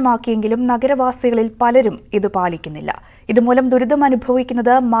കർശനമാക്കിയെങ്കിലും നഗരവാസികളിൽ പലരും ഇത് പാലിക്കുന്നില്ല. ഇതുമൂലം ദുരിതം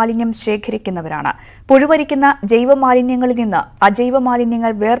അനുഭവിക്കുന്നത് മാലിന്യം ശേഖരിക്കുന്നവരാണ്. പുഴുവരിക്കുന്ന ജൈവ മാലിന്യങ്ങളിൽ നിന്ന് അജൈവ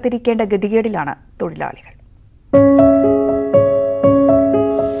മാലിന്യങ്ങൾ വേർതിരിക്കേണ്ട ഗതികേടിലാണ് തൊഴിലാളികൾ.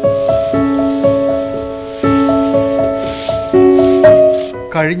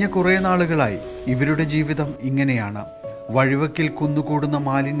 കഴിഞ്ഞ കുറേ നാളുകളായി ഇവരുടെ ജീവിതം ഇങ്ങനെയാണ്. വഴിവക്കിൽ കുന്നുകൂടുന്ന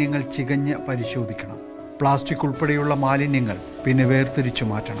മാലിന്യങ്ങൾ ചികഞ്ഞ് പരിശോധിക്കണം. പ്ലാസ്റ്റിക് ഉൾപ്പെടെയുള്ള മാലിന്യങ്ങൾ പിന്നെ വേർതിരിച്ചു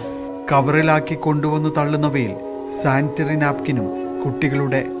മാറ്റണം. കവറിലാക്കി കൊണ്ടുവന്ന് തള്ളുന്നവയിൽ സാനിറ്ററി നാപ്കിനും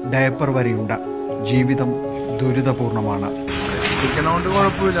കുട്ടികളുടെ ഡയപ്പർ വരെയുണ്ട്. ജീവിതം ദുരിതപൂർണമാണ്.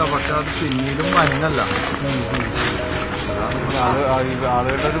 കുഴപ്പമില്ല, പക്ഷെ അത് പിന്നീടും മഞ്ഞല്ല.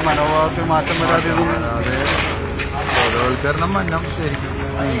 ആളുകളുടെ ഒരു മനോഭാവത്തിൽ മാറ്റം വരാതെ ബോധവൽക്കരണം മന്നം ശരിക്കും.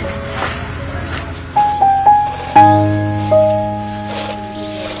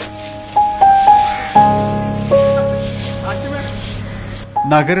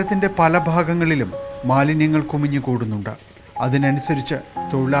 നഗരത്തിന്റെ പല ഭാഗങ്ങളിലും മാലിന്യങ്ങൾ കുമിഞ്ഞുകൂടുന്നുണ്ട്. അതിനനുസരിച്ച്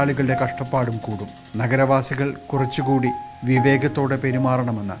തൊഴിലാളികളുടെ കഷ്ടപ്പാടും കൂടും. നഗരവാസികൾ കുറച്ചുകൂടി വിവേകത്തോടെ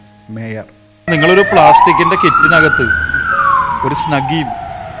പെരുമാറണമെന്ന് മേയർ. നിങ്ങളൊരു പ്ലാസ്റ്റിക്കിന്റെ കിറ്റിനകത്ത് ഒരു സ്നഗിയും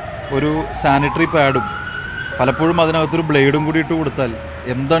ഒരു സാനിറ്ററി പാഡും പലപ്പോഴും അതിനകത്തൊരു ബ്ലേഡും കൂടി ഇട്ട് കൊടുത്താൽ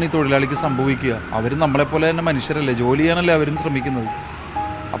എന്താണ് ഈ തൊഴിലാളിക്ക് സംഭവിക്കുക? അവർ നമ്മളെപ്പോലെ തന്നെ മനുഷ്യരല്ലേ, ജോലി ചെയ്യാനല്ലേ അവരും ശ്രമിക്കുന്നത്.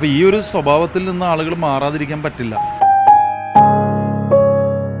 അപ്പോൾ ഈ ഒരു സ്വഭാവത്തിൽ നിന്ന് ആളുകൾ മാറാതിരിക്കാൻ പറ്റില്ല.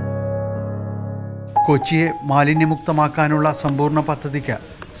 കൊച്ചിയെ മാലിന്യമുക്തമാക്കാനുള്ള സമ്പൂർണ്ണ പദ്ധതിക്ക്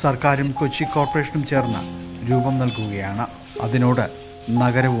സർക്കാരും കൊച്ചി കോർപ്പറേഷനും ചേർന്ന് രൂപം നൽകുകയാണ്. അതിനോട്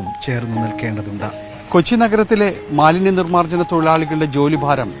നഗരവും ചേർന്ന് നിൽക്കേണ്ടതുണ്ട്. കൊച്ചി നഗരത്തിലെ മാലിന്യ നിർമ്മാർജ്ജന തൊഴിലാളികളുടെ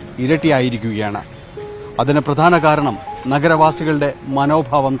ജോലിഭാരം ഇരട്ടിയായിരിക്കുകയാണ്. അതിന് പ്രധാന കാരണം നഗരവാസികളുടെ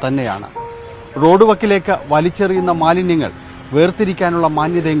മനോഭാവം തന്നെയാണ്. റോഡ് വക്കിലേക്ക് വലിച്ചെറിയുന്ന മാലിന്യങ്ങൾ വേർതിരിക്കാനുള്ള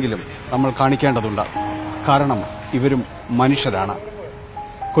മാന്യതയെങ്കിലും നമ്മൾ കാണിക്കേണ്ടതുണ്ട്. കാരണം ഇവരും മനുഷ്യരാണ്.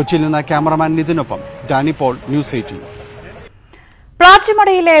 കൊച്ചിയിൽ നിന്ന് ക്യാമറമാൻ നിതിനൊപ്പം ഡാനി പോൾ, ന്യൂസ് 18.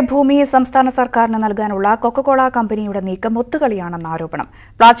 പ്ലാച്ചിമടയിലെ ഭൂമി സംസ്ഥാന സർക്കാരിന് നൽകാനുള്ള കൊക്കക്കോള കമ്പനിയുടെ നീക്കം ഒത്തുകളിയാണെന്ന ആരോപണം.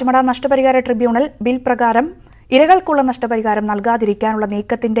 പ്ലാച്ചിമട നഷ്ടപരിഹാര ട്രിബ്യൂണൽ ബിൽ പ്രകാരം ഇരകൾക്കുള്ള നഷ്ടപരിഹാരം നൽകാതിരിക്കാനുള്ള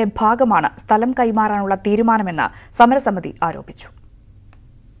നീക്കത്തിന്റെ ഭാഗമാണ് സ്ഥലം കൈമാറാനുള്ള തീരുമാനമെന്ന് സമരസമിതി ആരോപിച്ചു.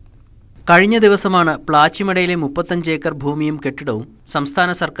 കഴിഞ്ഞ ദിവസമാണ് പ്ലാച്ചിമടയിലെ 35 ഏക്കർ ഭൂമിയും കെട്ടിടവും സംസ്ഥാന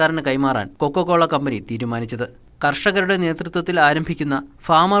സർക്കാരിന് കൈമാറാൻ കൊക്കോകോള കമ്പനി തീരുമാനിച്ചത്. കർഷകരുടെ നേതൃത്വത്തിൽ ആരംഭിക്കുന്ന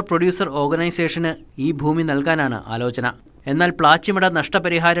ഫാമർ പ്രൊഡ്യൂസർ ഓർഗനൈസേഷന് ഈ ഭൂമി നൽകാനാണ് ആലോചന. എന്നാൽ പ്ലാച്ചിമട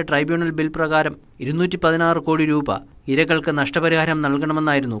നഷ്ടപരിഹാര ട്രൈബ്യൂണൽ ബിൽ പ്രകാരം 216 കോടി രൂപ ഇരകൾക്ക് നഷ്ടപരിഹാരം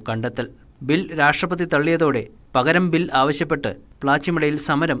നൽകണമെന്നായിരുന്നു കണ്ടെത്തൽ. ബിൽ രാഷ്ട്രപതി തള്ളിയതോടെ പകരം ബിൽ ആവശ്യപ്പെട്ട് പ്ലാച്ചിമടയിൽ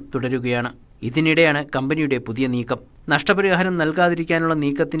സമരം തുടരുകയാണ്. ഇതിനിടെയാണ് കമ്പനിയുടെ പുതിയ നീക്കം. നഷ്ടപരിഹാരം നൽകാതിരിക്കാനുള്ള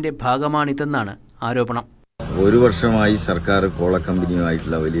നീക്കത്തിന്റെ ഭാഗമാണിതെന്നാണ് ആരോപണം. ഒരു വർഷമായി സർക്കാർ കോള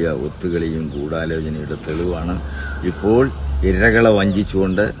കമ്പനിയുമായിട്ടുള്ള വലിയ ഒത്തുകളിയും ഗൂഢാലോചനയുടെ തെളിവാണ് ഇപ്പോൾ ഇരകളെ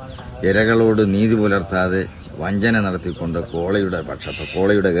വഞ്ചിച്ചുകൊണ്ട് ഇരകളോട് നീതി പുലർത്താതെ വഞ്ചന നടത്തിക്കൊണ്ട്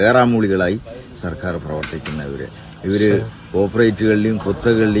കോളയുടെ ഏറാമൂളികളായി സർക്കാർ പ്രവർത്തിക്കുന്നവര്. ഇവര് കോർപ്പറേറ്റുകളിലെയും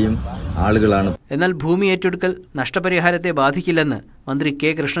കുത്തകളിലെയും ആളുകളാണ്. എന്നാൽ ഭൂമി ഏറ്റെടുക്കൽ നഷ്ടപരിഹാരത്തെ ബാധിക്കില്ലെന്ന് മന്ത്രി കെ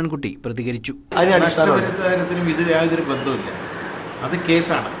കൃഷ്ണൻകുട്ടി പ്രതികരിച്ചു. നഷ്ടപരിഹാരത്തിനും ഇതിന് യാതൊരു ബന്ധമില്ല. അത്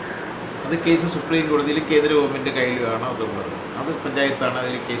കേസാണ്. അത് കേസ് സുപ്രീം കോടതിയിൽ കേന്ദ്ര ഗവൺമെന്റ് കയ്യിലാണ് അതുള്ളത്. അത് പഞ്ചായത്താണ്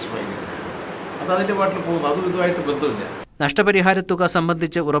അതിൽ കേസ് ഫയൽ ചെയ്തത്. അത് അതിന്റെ പാട്ടിൽ പോകുന്നു. അതും ഇതുമായിട്ട് ബന്ധമില്ല. നഷ്ടപരിഹാര തുക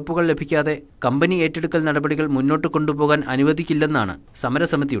സംബന്ധിച്ച് ഉറപ്പുകൾ ലഭിക്കാതെ കമ്പനി ഏറ്റെടുക്കൽ നടപടികൾ മുന്നോട്ട് കൊണ്ടുപോകാൻ അനുവദിക്കില്ലെന്നാണ്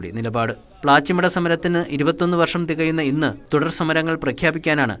സമരസമിതിയുടെ നിലപാട്. പ്ലാച്ചിമട സമരത്തിന് 21 വർഷം തികയുന്ന ഇന്ന് തുടർ സമരങ്ങൾ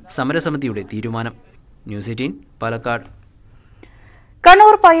പ്രഖ്യാപിക്കാനാണ് സമരസമിതിയുടെ തീരുമാനം. ന്യൂസ് 18 പാലക്കാട്.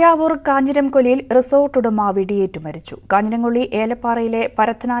 കണ്ണൂർ പയ്യാവൂർ കാഞ്ഞിരംകൊല്ലിയിൽ റിസോർട്ട് ഉടമ വെടിയേറ്റു മരിച്ചു. കാഞ്ഞിരംകൊല്ലി ഏലപ്പാറയിലെ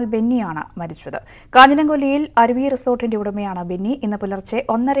പരത്തനാൽ ബെന്നിയാണ് മരിച്ചത്. കാഞ്ഞിരംകൊല്ലിയിൽ അരുവി റിസോർട്ടിന്റെ ഉടമയാണ് ബെന്നി. ഇന്ന് പുലർച്ചെ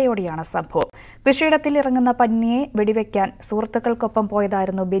 1:30യോടെയാണ് സംഭവം. കൃഷിയിടത്തിൽ ഇറങ്ങുന്ന പന്നിയെ വെടിവെക്കാൻ സുഹൃത്തുക്കൾക്കൊപ്പം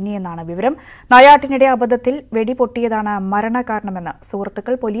പോയതായിരുന്നു ബെന്നി എന്നാണ് വിവരം. നായാട്ടിനിടെ അബദ്ധത്തിൽ വെടി പൊട്ടിയതാണ് മരണകാരണമെന്ന്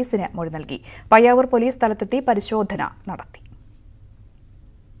സുഹൃത്തുക്കൾ പോലീസിന് മൊഴി നൽകി. പയ്യാവൂർ പോലീസ് സ്ഥലത്തെത്തി പരിശോധന നടത്തി.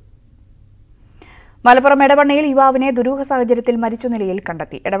 മലപ്പുറം എടവണ്ണയിൽ യുവാവിനെ ദുരൂഹ സാഹചര്യത്തിൽ മരിച്ച നിലയിൽ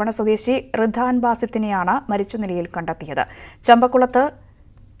കണ്ടെത്തി. എടവണ്ണ സ്വദേശി റിധാൻ ബാസിത്തിനെയാണ് മരിച്ച നിലയിൽ കണ്ടെത്തിയത്.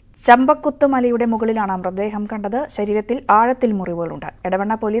 ചമ്പക്കുത്തുമലയുടെ മുകളിലാണ് മൃതദേഹം കണ്ടത്. ശരീരത്തിൽ ആഴത്തിൽ മുറിവുകളുണ്ട്.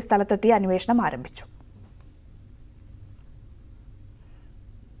 എടവണ്ണ പോലീസ് സ്ഥലത്തെത്തി അന്വേഷണം ആരംഭിച്ചു.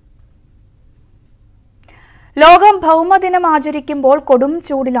 ലോകം ഭൗമദിനം ആചരിക്കുമ്പോൾ കൊടും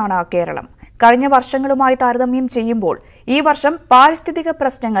ചൂടിലാണ് കേരളം. കഴിഞ്ഞ വർഷങ്ങളുമായി താരതമ്യം ചെയ്യുമ്പോൾ ഈ വർഷം പാരിസ്ഥിതിക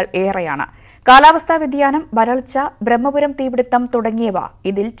പ്രശ്നങ്ങൾ ഏറെയാണ്. കാലാവസ്ഥാ വ്യതിയാനം, വരൾച്ച, ബ്രഹ്മപുരം തീപിടുത്തം തുടങ്ങിയവ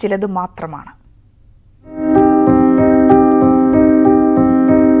ഇതിൽ ചിലതു മാത്രമാണ്.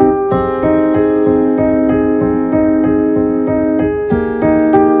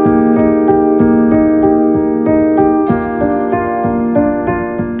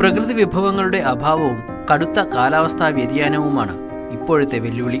 പ്രകൃതി വിഭവങ്ങളുടെ അഭാവവും കടുത്ത കാലാവസ്ഥാ വ്യതിയാനവുമാണ് ഇപ്പോഴത്തെ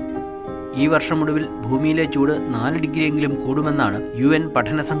വെല്ലുവിളി. ഈ വർഷം മുഴുവൻ ഭൂമിയിലെ ചൂട് 4 ഡിഗ്രിയെങ്കിലും കൂടുമെന്നാണ് UN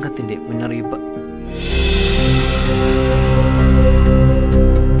പഠന സംഘത്തിന്റെ മുന്നറിയിപ്പ്.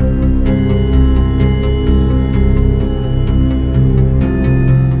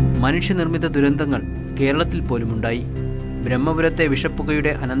 മനുഷ്യനിർമ്മിത ദുരന്തങ്ങൾ കേരളത്തിൽ പോലുമുണ്ടായി. ബ്രഹ്മപുരത്തെ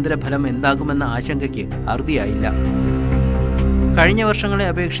വിഷപ്പുകയുടെ അനന്തരഫലം എന്താകുമെന്ന ആശങ്കയ്ക്ക് അറുതിയായില്ല. കഴിഞ്ഞ വർഷങ്ങളെ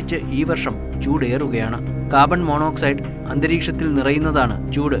അപേക്ഷിച്ച് ഈ വർഷം ചൂടേറുകയാണ്. കാർബൺ മോണോക്സൈഡ് അന്തരീക്ഷത്തിൽ നിറയുന്നതാണ്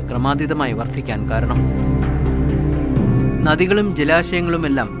ചൂട് ക്രമാതീതമായി വർദ്ധിക്കാൻ കാരണം. നദികളും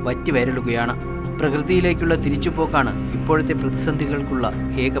ജലാശയങ്ങളുമെല്ലാം വറ്റിവരലുകയാണ്. പ്രകൃതിയിലേക്കുള്ള തിരിച്ചുപോക്കാണ് ഇപ്പോഴത്തെ പ്രതിസന്ധികൾക്കുള്ള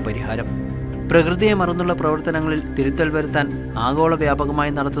ഏക പരിഹാരം. പ്രകൃതിയെ മറന്നുള്ള പ്രവർത്തനങ്ങളിൽ തിരുത്തൽ വരുത്താൻ ആഗോള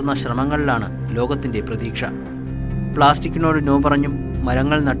വ്യാപകമായി നടത്തുന്ന ശ്രമങ്ങളിലാണ് ലോകത്തിന്റെ പ്രതീക്ഷ. പ്ലാസ്റ്റിക്കിനോട് നോ പറഞ്ഞും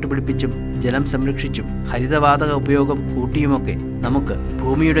മരങ്ങൾ നട്ടുപിടിപ്പിച്ചും ജലം സംരക്ഷിച്ചും ഹരിതവാതക ഉപയോഗം കൂട്ടിയുമൊക്കെ നമുക്ക്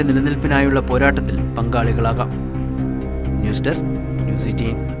ഭൂമിയുടെ നിലനിൽപ്പിനായുള്ള പോരാട്ടത്തിൽ പങ്കാളികളാകാം. News desk news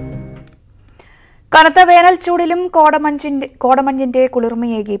 18. കനത്ത വേനൽ ചൂടിലും കോടമഞ്ഞിന്റെ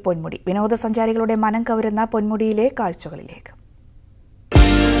കുളിർമയേകി പൊന്മുടി. വിനോദസഞ്ചാരികളുടെ മനം കവരുന്ന പൊന്മുടിയിലെ കാഴ്ചകളിലേക്ക്.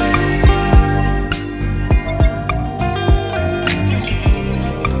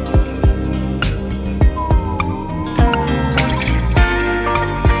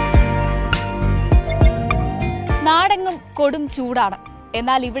 നാടെങ്ങും കൊടും ചൂടാണ്.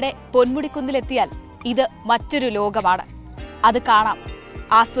 എന്നാൽ ഇവിടെ പൊന്മുടിക്കുന്നിലെത്തിയാൽ ഇത് മറ്റൊരു ലോകമാണ്. അത് കാണാം,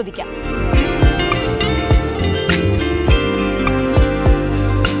 ആസ്വദിക്കാം.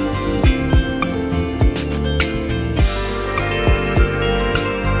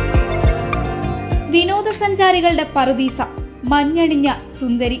 വിനോദസഞ്ചാരികളുടെ പറുദീസ, മഞ്ഞണിഞ്ഞ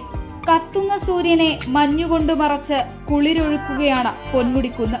സുന്ദരി. കത്തുന്ന സൂര്യനെ മഞ്ഞുകൊണ്ട് മറച്ച് കുളിരൊഴുക്കുകയാണ്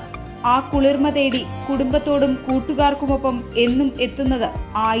പൊന്മുടിക്കുന്ന്. ആ കുളിർമ തേടി കുടുംബത്തോടും കൂട്ടുകാർക്കുമൊപ്പം എന്നും എത്തുന്നത്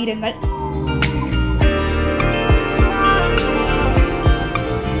ആയിരങ്ങൾ.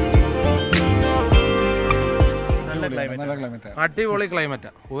 അടിപൊളി ക്ലൈമറ്റാ,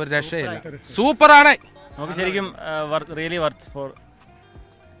 ഒരു രക്ഷയില്ല, സൂപ്പറാണ്. നമുക്ക് ശരിക്കും റിയലി വർത്ത് ഫോർ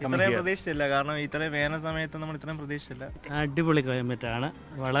ഇത്രയും പ്രതീക്ഷിച്ചില്ല, കാരണം ഇത്രയും വേനൽ സമയത്ത് നമ്മൾ ഇത്രയും പ്രതീക്ഷിച്ചില്ല. അടിപൊളി ക്ലൈമറ്റാണ്,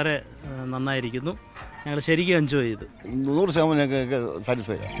 വളരെ നന്നായിരിക്കുന്നു. ഞങ്ങൾ ശരിക്കും എൻജോയ് ചെയ്തു. 100% ഞങ്ങൾക്ക്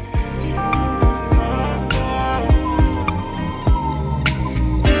സാറ്റിസ്ഫൈ ആണ്.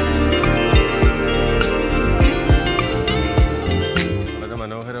 വളരെ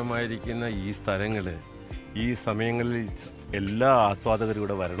മനോഹരമായിരിക്കുന്ന ഈ സ്ഥലങ്ങൾ ഈ സമയങ്ങളിൽ എല്ലാ ആസ്വാദകരും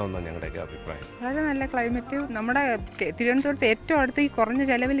കൂടെ വരണമെന്നാണ് ഞങ്ങളുടെയൊക്കെ അഭിപ്രായം. വളരെ നല്ല ക്ലൈമറ്റ്. നമ്മുടെ തിരുവനന്തപുരത്ത് ഏറ്റവും അടുത്ത് ഈ കുറഞ്ഞ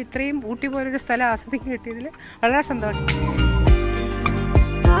ചെലവിൽ ഇത്രയും ഊട്ടി പോലൊരു സ്ഥലം ആസ്വദിക്കാൻ കിട്ടിയതിൽ വളരെ സന്തോഷം.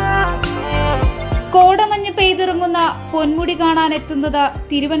 കോടമഞ്ഞ് പെയ്തിറങ്ങുന്ന പൊന്മുടി കാണാനെത്തുന്നത്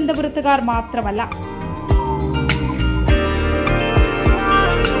തിരുവനന്തപുരത്തുകാർ മാത്രമല്ല.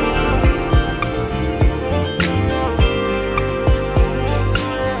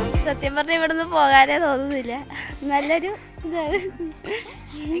 സത്യം പറഞ്ഞാൽ ഇവിടുന്ന് പോകാനേ തോന്നുന്നില്ല. നല്ലൊരു ഇതാണ്.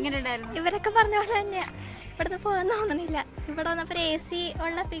 ഇവരൊക്കെ പറഞ്ഞ പോലെ തന്നെയാ, ഇവിടുന്ന് പോകാൻ തോന്നണില്ല. ഇവിടെ വന്നപ്പോൾ AC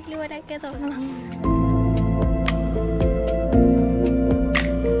ഉള്ള പീക്കിൽ പോലെയൊക്കെ തോന്നണം.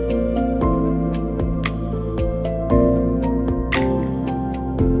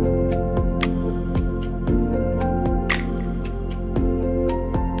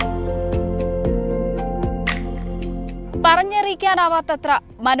 പറഞ്ഞറിയിക്കാനാവാത്തത്ര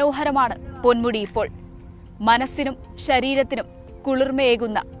മനോഹരമാണ് പൊന്മുടി ഇപ്പോൾ. മനസ്സിനും ശരീരത്തിനും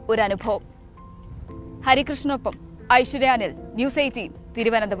കുളിർമയേകുന്ന ഒരനുഭവം. ഹരികൃഷ്ണനൊപ്പം ഐശ്വര്യാനിൽ, ന്യൂസ് 18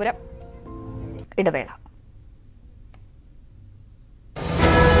 തിരുവനന്തപുരം. ഇടവേള.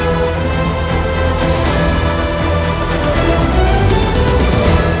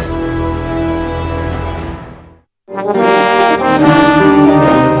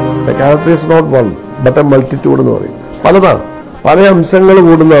 The character is not one, but a multitude എന്ന് പറയും. പലതാണ്, പല അംശങ്ങൾ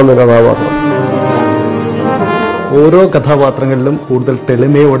കൂടുന്നതാണ് കഥാപാത്രം. ഓരോ കഥാപാത്രങ്ങളിലും കൂടുതൽ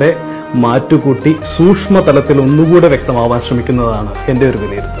തെളിമയോടെ മാറ്റുകൂട്ടി സൂക്ഷ്മ തലത്തിൽ ഒന്നുകൂടെ വ്യക്തമാവാൻ ശ്രമിക്കുന്നതാണ് എൻ്റെ ഒരു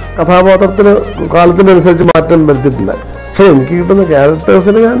വിലയിരുത്തൽ. കഥാപാത്രത്തിന് കാലത്തിനനുസരിച്ച് മാറ്റം വരുത്തിയിട്ടില്ല. പക്ഷെ എനിക്ക് കിട്ടുന്ന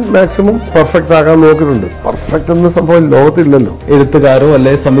ക്യാരക്ടേഴ്സിന് ഞാൻ മാക്സിമം പെർഫെക്റ്റ് ആക്കാൻ നോക്കിയിട്ടുണ്ട്. പെർഫെക്റ്റ് എന്ന സംഭവം ലോകത്തില്ലല്ലോ. എഴുത്തുകാരോ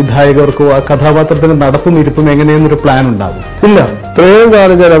അല്ലെ സംവിധായകർക്കോ ആ കഥാപാത്രത്തിന്റെ നടപ്പും ഇരിപ്പും എങ്ങനെയെന്നൊരു പ്ലാൻ ഉണ്ടാകും? ഇല്ല. ഇത്രയും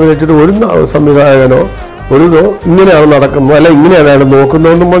കാലം ഞാൻ അഭിനയിച്ചിട്ട് ഒരു സംവിധായകനോ ഒരുതോ ഇങ്ങനെയാണ് നടക്കുന്നത്, അല്ല ഇങ്ങനെയാണ് അയാൾ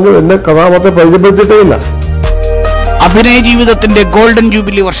നോക്കുന്നതെന്നും പറഞ്ഞു എന്നെ കഥാപാത്രം പരിചയപ്പെടുത്തിയിട്ടേ ഇല്ല. അഭിനയ ജീവിതത്തിന്റെ ഗോൾഡൻ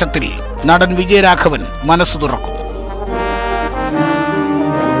ജൂബിലി വർഷത്തിൽ നടൻ വിജയരാഘവൻ മനസ്സ് തുറക്കുന്നു.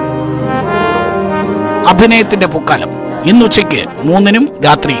 അഭിനയത്തിന്റെ പൂക്കാലം ഇന്നുച്ചയ്ക്ക് 3-നും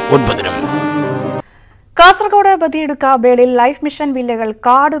രാത്രി 9-നും. കാസർഗോഡ് ബദിയടുക്ക ബേളിൽ ലൈഫ് മിഷൻ വില്ലകൾ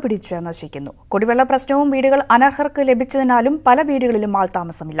കാടുപിടിച്ച് നശിക്കുന്നു. കുടിവെള്ള പ്രശ്നവും വീടുകൾ അനർഹർക്ക് ലഭിച്ചതിനാലും പല വീടുകളിലും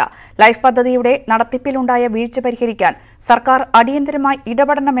ആൾതാമസമില്ല. ലൈഫ് പദ്ധതിയുടെ നടത്തിപ്പിലുണ്ടായ വീഴ്ച പരിഹരിക്കാൻ സർക്കാർ അടിയന്തരമായി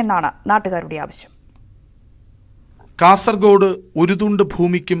ഇടപെടണമെന്നാണ് നാട്ടുകാരുടെ ആവശ്യം. കാസർഗോഡ് ഒരു തുണ്ട്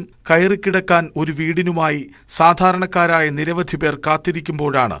ഭൂമിക്കും കയറിക്കിടക്കാൻ ഒരു വീടിനുമായി സാധാരണക്കാരായ നിരവധി പേർ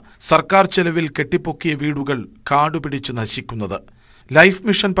കാത്തിരിക്കുമ്പോഴാണ് സർക്കാർ ചെലവിൽ കെട്ടിപ്പൊക്കിയ വീടുകൾ കാടുപിടിച്ച് നശിക്കുന്നത്. ലൈഫ്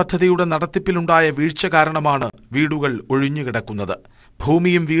മിഷൻ പദ്ധതിയുടെ നടത്തിപ്പിലുണ്ടായ വീഴ്ച കാരണമാണ് വീടുകൾ ഒഴിഞ്ഞുകിടക്കുന്നത്.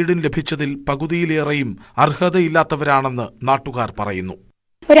 ഭൂമിയും വീടും ലഭിച്ചതിൽ പകുതിയിലേറെയും അർഹതയില്ലാത്തവരാണെന്ന് നാട്ടുകാർ പറയുന്നു.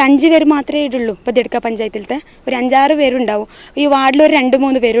 ഒരു 5 പേര് മാത്രമേ ഇടുള്ളൂ. ബദിയടുക്ക പഞ്ചായത്തിലത്തെ ഒരു 5-6 പേരുണ്ടാവും. ഈ വാർഡിൽ ഒരു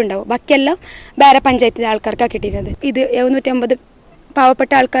 2-3 പേരുണ്ടാവും. ബാക്കിയെല്ലാം വേറെ പഞ്ചായത്തിലെ ആൾക്കാർക്കാണ് കിട്ടിയിരുന്നത്. ഇത് 750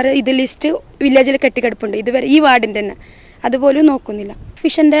 പാവപ്പെട്ട ആൾക്കാർ ഇത് ലിസ്റ്റ് വില്ലേജിൽ കെട്ടിക്കിടപ്പുണ്ട്. ഇതുവരെ ഈ വാർഡിൻ്റെ തന്നെ അതുപോലും നോക്കുന്നില്ല.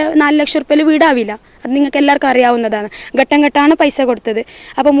 ഫിഷൻ്റെ 4 ലക്ഷം റുപ്യയിൽ വീടാവില്ല. അത് നിങ്ങൾക്ക് എല്ലാവർക്കും അറിയാവുന്നതാണ്. ഘട്ടം ഘട്ടമാണ് പൈസ കൊടുത്തത്.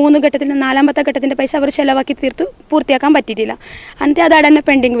 അപ്പോൾ 3 ഘട്ടത്തിൽ 4ാമത്തെ ഘട്ടത്തിൻ്റെ പൈസ അവർ ചിലവാക്കി തീർത്തു പൂർത്തിയാക്കാൻ പറ്റിയിട്ടില്ല. എന്നിട്ട് അത് അവിടെ തന്നെ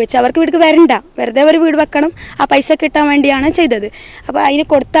പെൻഡിങ് വെച്ച് അവർക്ക് വീട്ടിൽ വരണ്ട, വെറുതെ ഒരു വീട് വെക്കണം, ആ പൈസ കിട്ടാൻ വേണ്ടിയാണ് ചെയ്തത്. അപ്പോൾ അതിന്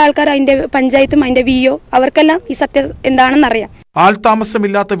കൊടുത്ത ആൾക്കാർ, അതിൻ്റെ പഞ്ചായത്തും അതിൻ്റെ VO അവർക്കെല്ലാം ഈ സത്യം എന്താണെന്നറിയാം.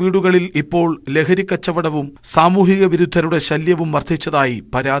 ആൾതാമസമില്ലാത്ത വീടുകളിൽ ഇപ്പോൾ ലഹരി കച്ചവടവും സാമൂഹിക വിരുദ്ധരുടെ ശല്യവും വർദ്ധിച്ചതായി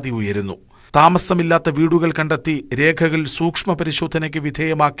പരാതി ഉയരുന്നു. താമസമില്ലാത്ത വീടുകൾ കണ്ടെത്തി രേഖകൾ സൂക്ഷ്മ പരിശോധനയ്ക്ക്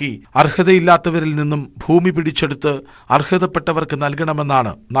വിധേയമാക്കി അർഹതയില്ലാത്തവരിൽ നിന്നും ഭൂമി പിടിച്ചെടുത്ത് അർഹതപ്പെട്ടവർക്ക്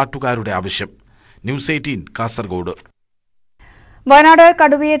നൽകണമെന്നാണ് നാട്ടുകാരുടെ ആവശ്യം. ന്യൂസ് 18 കാസർഗോഡ്. വയനാട്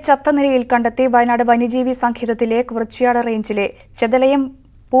കടുവയെ ചത്ത നിലയിൽ കണ്ടെത്തി. വയനാട് വന്യജീവി സങ്കേതത്തിലെ കുറിച്യാട് റേഞ്ചിലെ ചെതലയം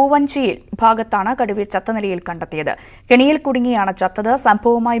പൂവഞ്ചിയിൽ ഭാഗത്താണ് കടുവയെ ചത്ത നിലയിൽ കണ്ടെത്തിയത്. കെണിയിൽ കുടുങ്ങിയാണ് ചത്തത്.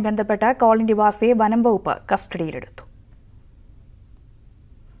 സംഭവവുമായി ബന്ധപ്പെട്ട് കോളനി നിവാസിയെ വനം വകുപ്പ് കസ്റ്റഡിയിലെടുത്തു.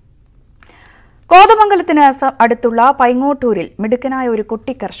 കോതമംഗലത്തിന് അടുത്തുള്ള പൈങ്ങോട്ടൂരിൽ മിടുക്കനായ ഒരു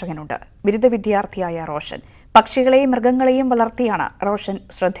കുട്ടി കർഷകനുണ്ട്. ബിരുദ വിദ്യാർത്ഥിയായ റോഷൻ. പക്ഷികളെയും മൃഗങ്ങളെയും വളർത്തിയാണ് റോഷൻ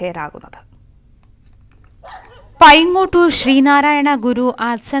ശ്രദ്ധേയനാകുന്നത്. പൈങ്ങോട്ടൂർ ശ്രീനാരായണ ഗുരു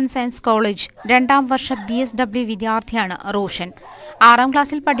arts and science college 2ാം Varsha BSW വിദ്യാർത്ഥിയാണ് റോഷൻ. 6ാം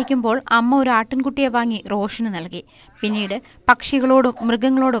ക്ലാസ്സിൽ പഠിക്കുമ്പോൾ അമ്മ ഒരു ആട്ടിൻകുട്ടിയെ വാങ്ങി റോഷന് നൽകി. പിന്നീട് പക്ഷികളോടും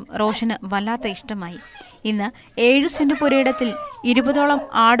മൃഗങ്ങളോടും റോഷന് വല്ലാത്ത ഇഷ്ടമായി. ഇന്ന് 7 സെന്റ് പുരയിടത്തിൽ 20ഓളം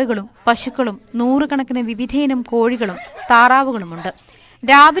ആടുകളും പശുക്കളും 100 കണക്കിന് വിവിധയിനം കോഴികളും താറാവുകളുമുണ്ട്.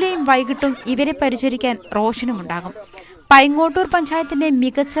 രാവിലെയും വൈകിട്ടും ഇവരെ പരിചരിക്കാൻ റോഷനുമുണ്ടാകും. പൈങ്ങോട്ടൂർ പഞ്ചായത്തിന്റെ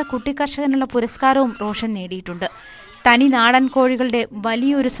മികച്ച കുട്ടിക്കർഷകനുള്ള പുരസ്കാരവും റോഷൻ നേടിയിട്ടുണ്ട്. തനി നാടൻ കോഴികളുടെ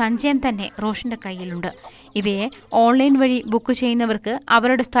വലിയൊരു സഞ്ചയം തന്നെ റോഷന്റെ കയ്യിലുണ്ട്. ഇവയെ ഓൺലൈൻ വഴി ബുക്ക് ചെയ്യുന്നവർക്ക്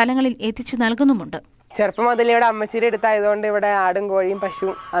അവരുടെ സ്ഥലങ്ങളിൽ എത്തിച്ചു നൽകുന്നുമുണ്ട്. ചെറുപ്പം മുതൽ ഇവിടെ അമ്മച്ചീരി എടുത്തായതുകൊണ്ട് ഇവിടെ ആടും കോഴിയും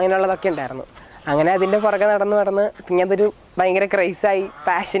പശുവും അങ്ങനെയുള്ളതൊക്കെ ഉണ്ടായിരുന്നു. അങ്ങനെ അതിൻ്റെ പുറകെ നടന്ന് പിന്നെ അതൊരു ഭയങ്കര ക്രൈസായി,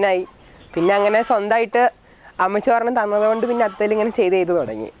 പാഷനായി. പിന്നെ അങ്ങനെ സ്വന്തമായിട്ട് അമ്മച്ചി പറഞ്ഞ് തന്നതുകൊണ്ട് പിന്നെ അത്തയിൽ ഇങ്ങനെ ചെയ്ത്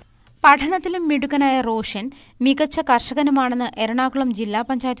തുടങ്ങി. പഠനത്തിലും മിടുക്കനായ റോഷൻ മികച്ച കർഷകനുമാണെന്ന് എറണാകുളം ജില്ലാ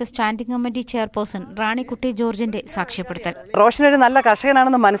panchayat standing committee chairperson Ranikutty ജോർജിന്റെ സാക്ഷ്യപ്പെടുത്തൽ. റോഷൻ ഒരു നല്ല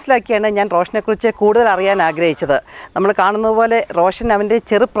കർഷകനാണെന്ന് മനസ്സിലാക്കിയാണ് ഞാൻ റോഷനെക്കുറിച്ച് കൂടുതൽ അറിയാൻ ആഗ്രഹിച്ചത്. നമ്മൾ കാണുന്നത് പോലെ റോഷൻ അവൻ്റെ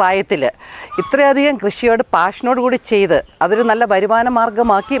ചെറുപ്രായത്തിൽ ഇത്രയധികം കൃഷിയോട് പാഷനോട് കൂടി ചെയ്ത് അതൊരു നല്ല വരുമാന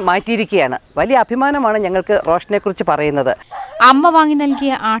മാർഗമാക്കി മാറ്റിയിരിക്കുകയാണ്. വലിയ അഭിമാനമാണ് ഞങ്ങൾക്ക് റോഷനെക്കുറിച്ച് പറയുന്നത്. അമ്മ വാങ്ങി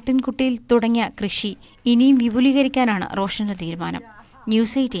നൽകിയ ആട്ടിൻകുട്ടിയിൽ തുടങ്ങിയ കൃഷി ഇനിയും വിപുലീകരിക്കാനാണ് റോഷന്റെ തീരുമാനം.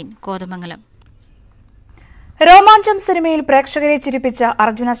 ന്യൂസ് 18 കോതമംഗലം. രോമാഞ്ചം സിനിമയിൽ പ്രേക്ഷകരെ ചിരിപ്പിച്ച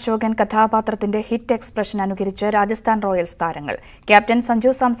അർജുന അശോകൻ കഥാപാത്രത്തിന്റെ ഹിറ്റ് എക്സ്പ്രഷൻ അനുകരിച്ച് രാജസ്ഥാൻ റോയൽസ് താരങ്ങൾ. Captain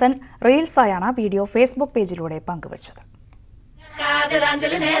Sanju Samson റീൽസായാണ് video Facebook പേജിലൂടെ പങ്കുവച്ചത്.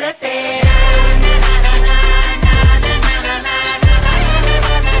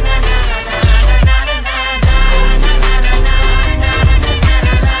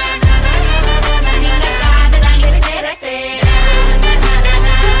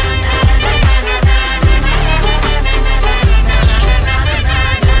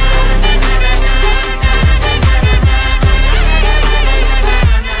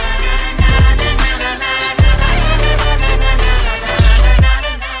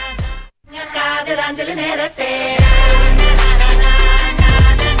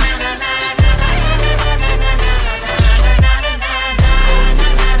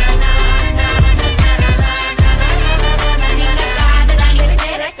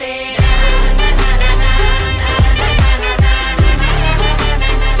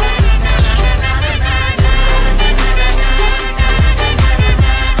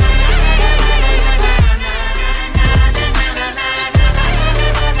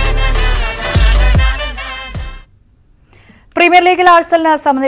 പ്രീമിയർ ലീഗിൽ ആഴ്സണലിന്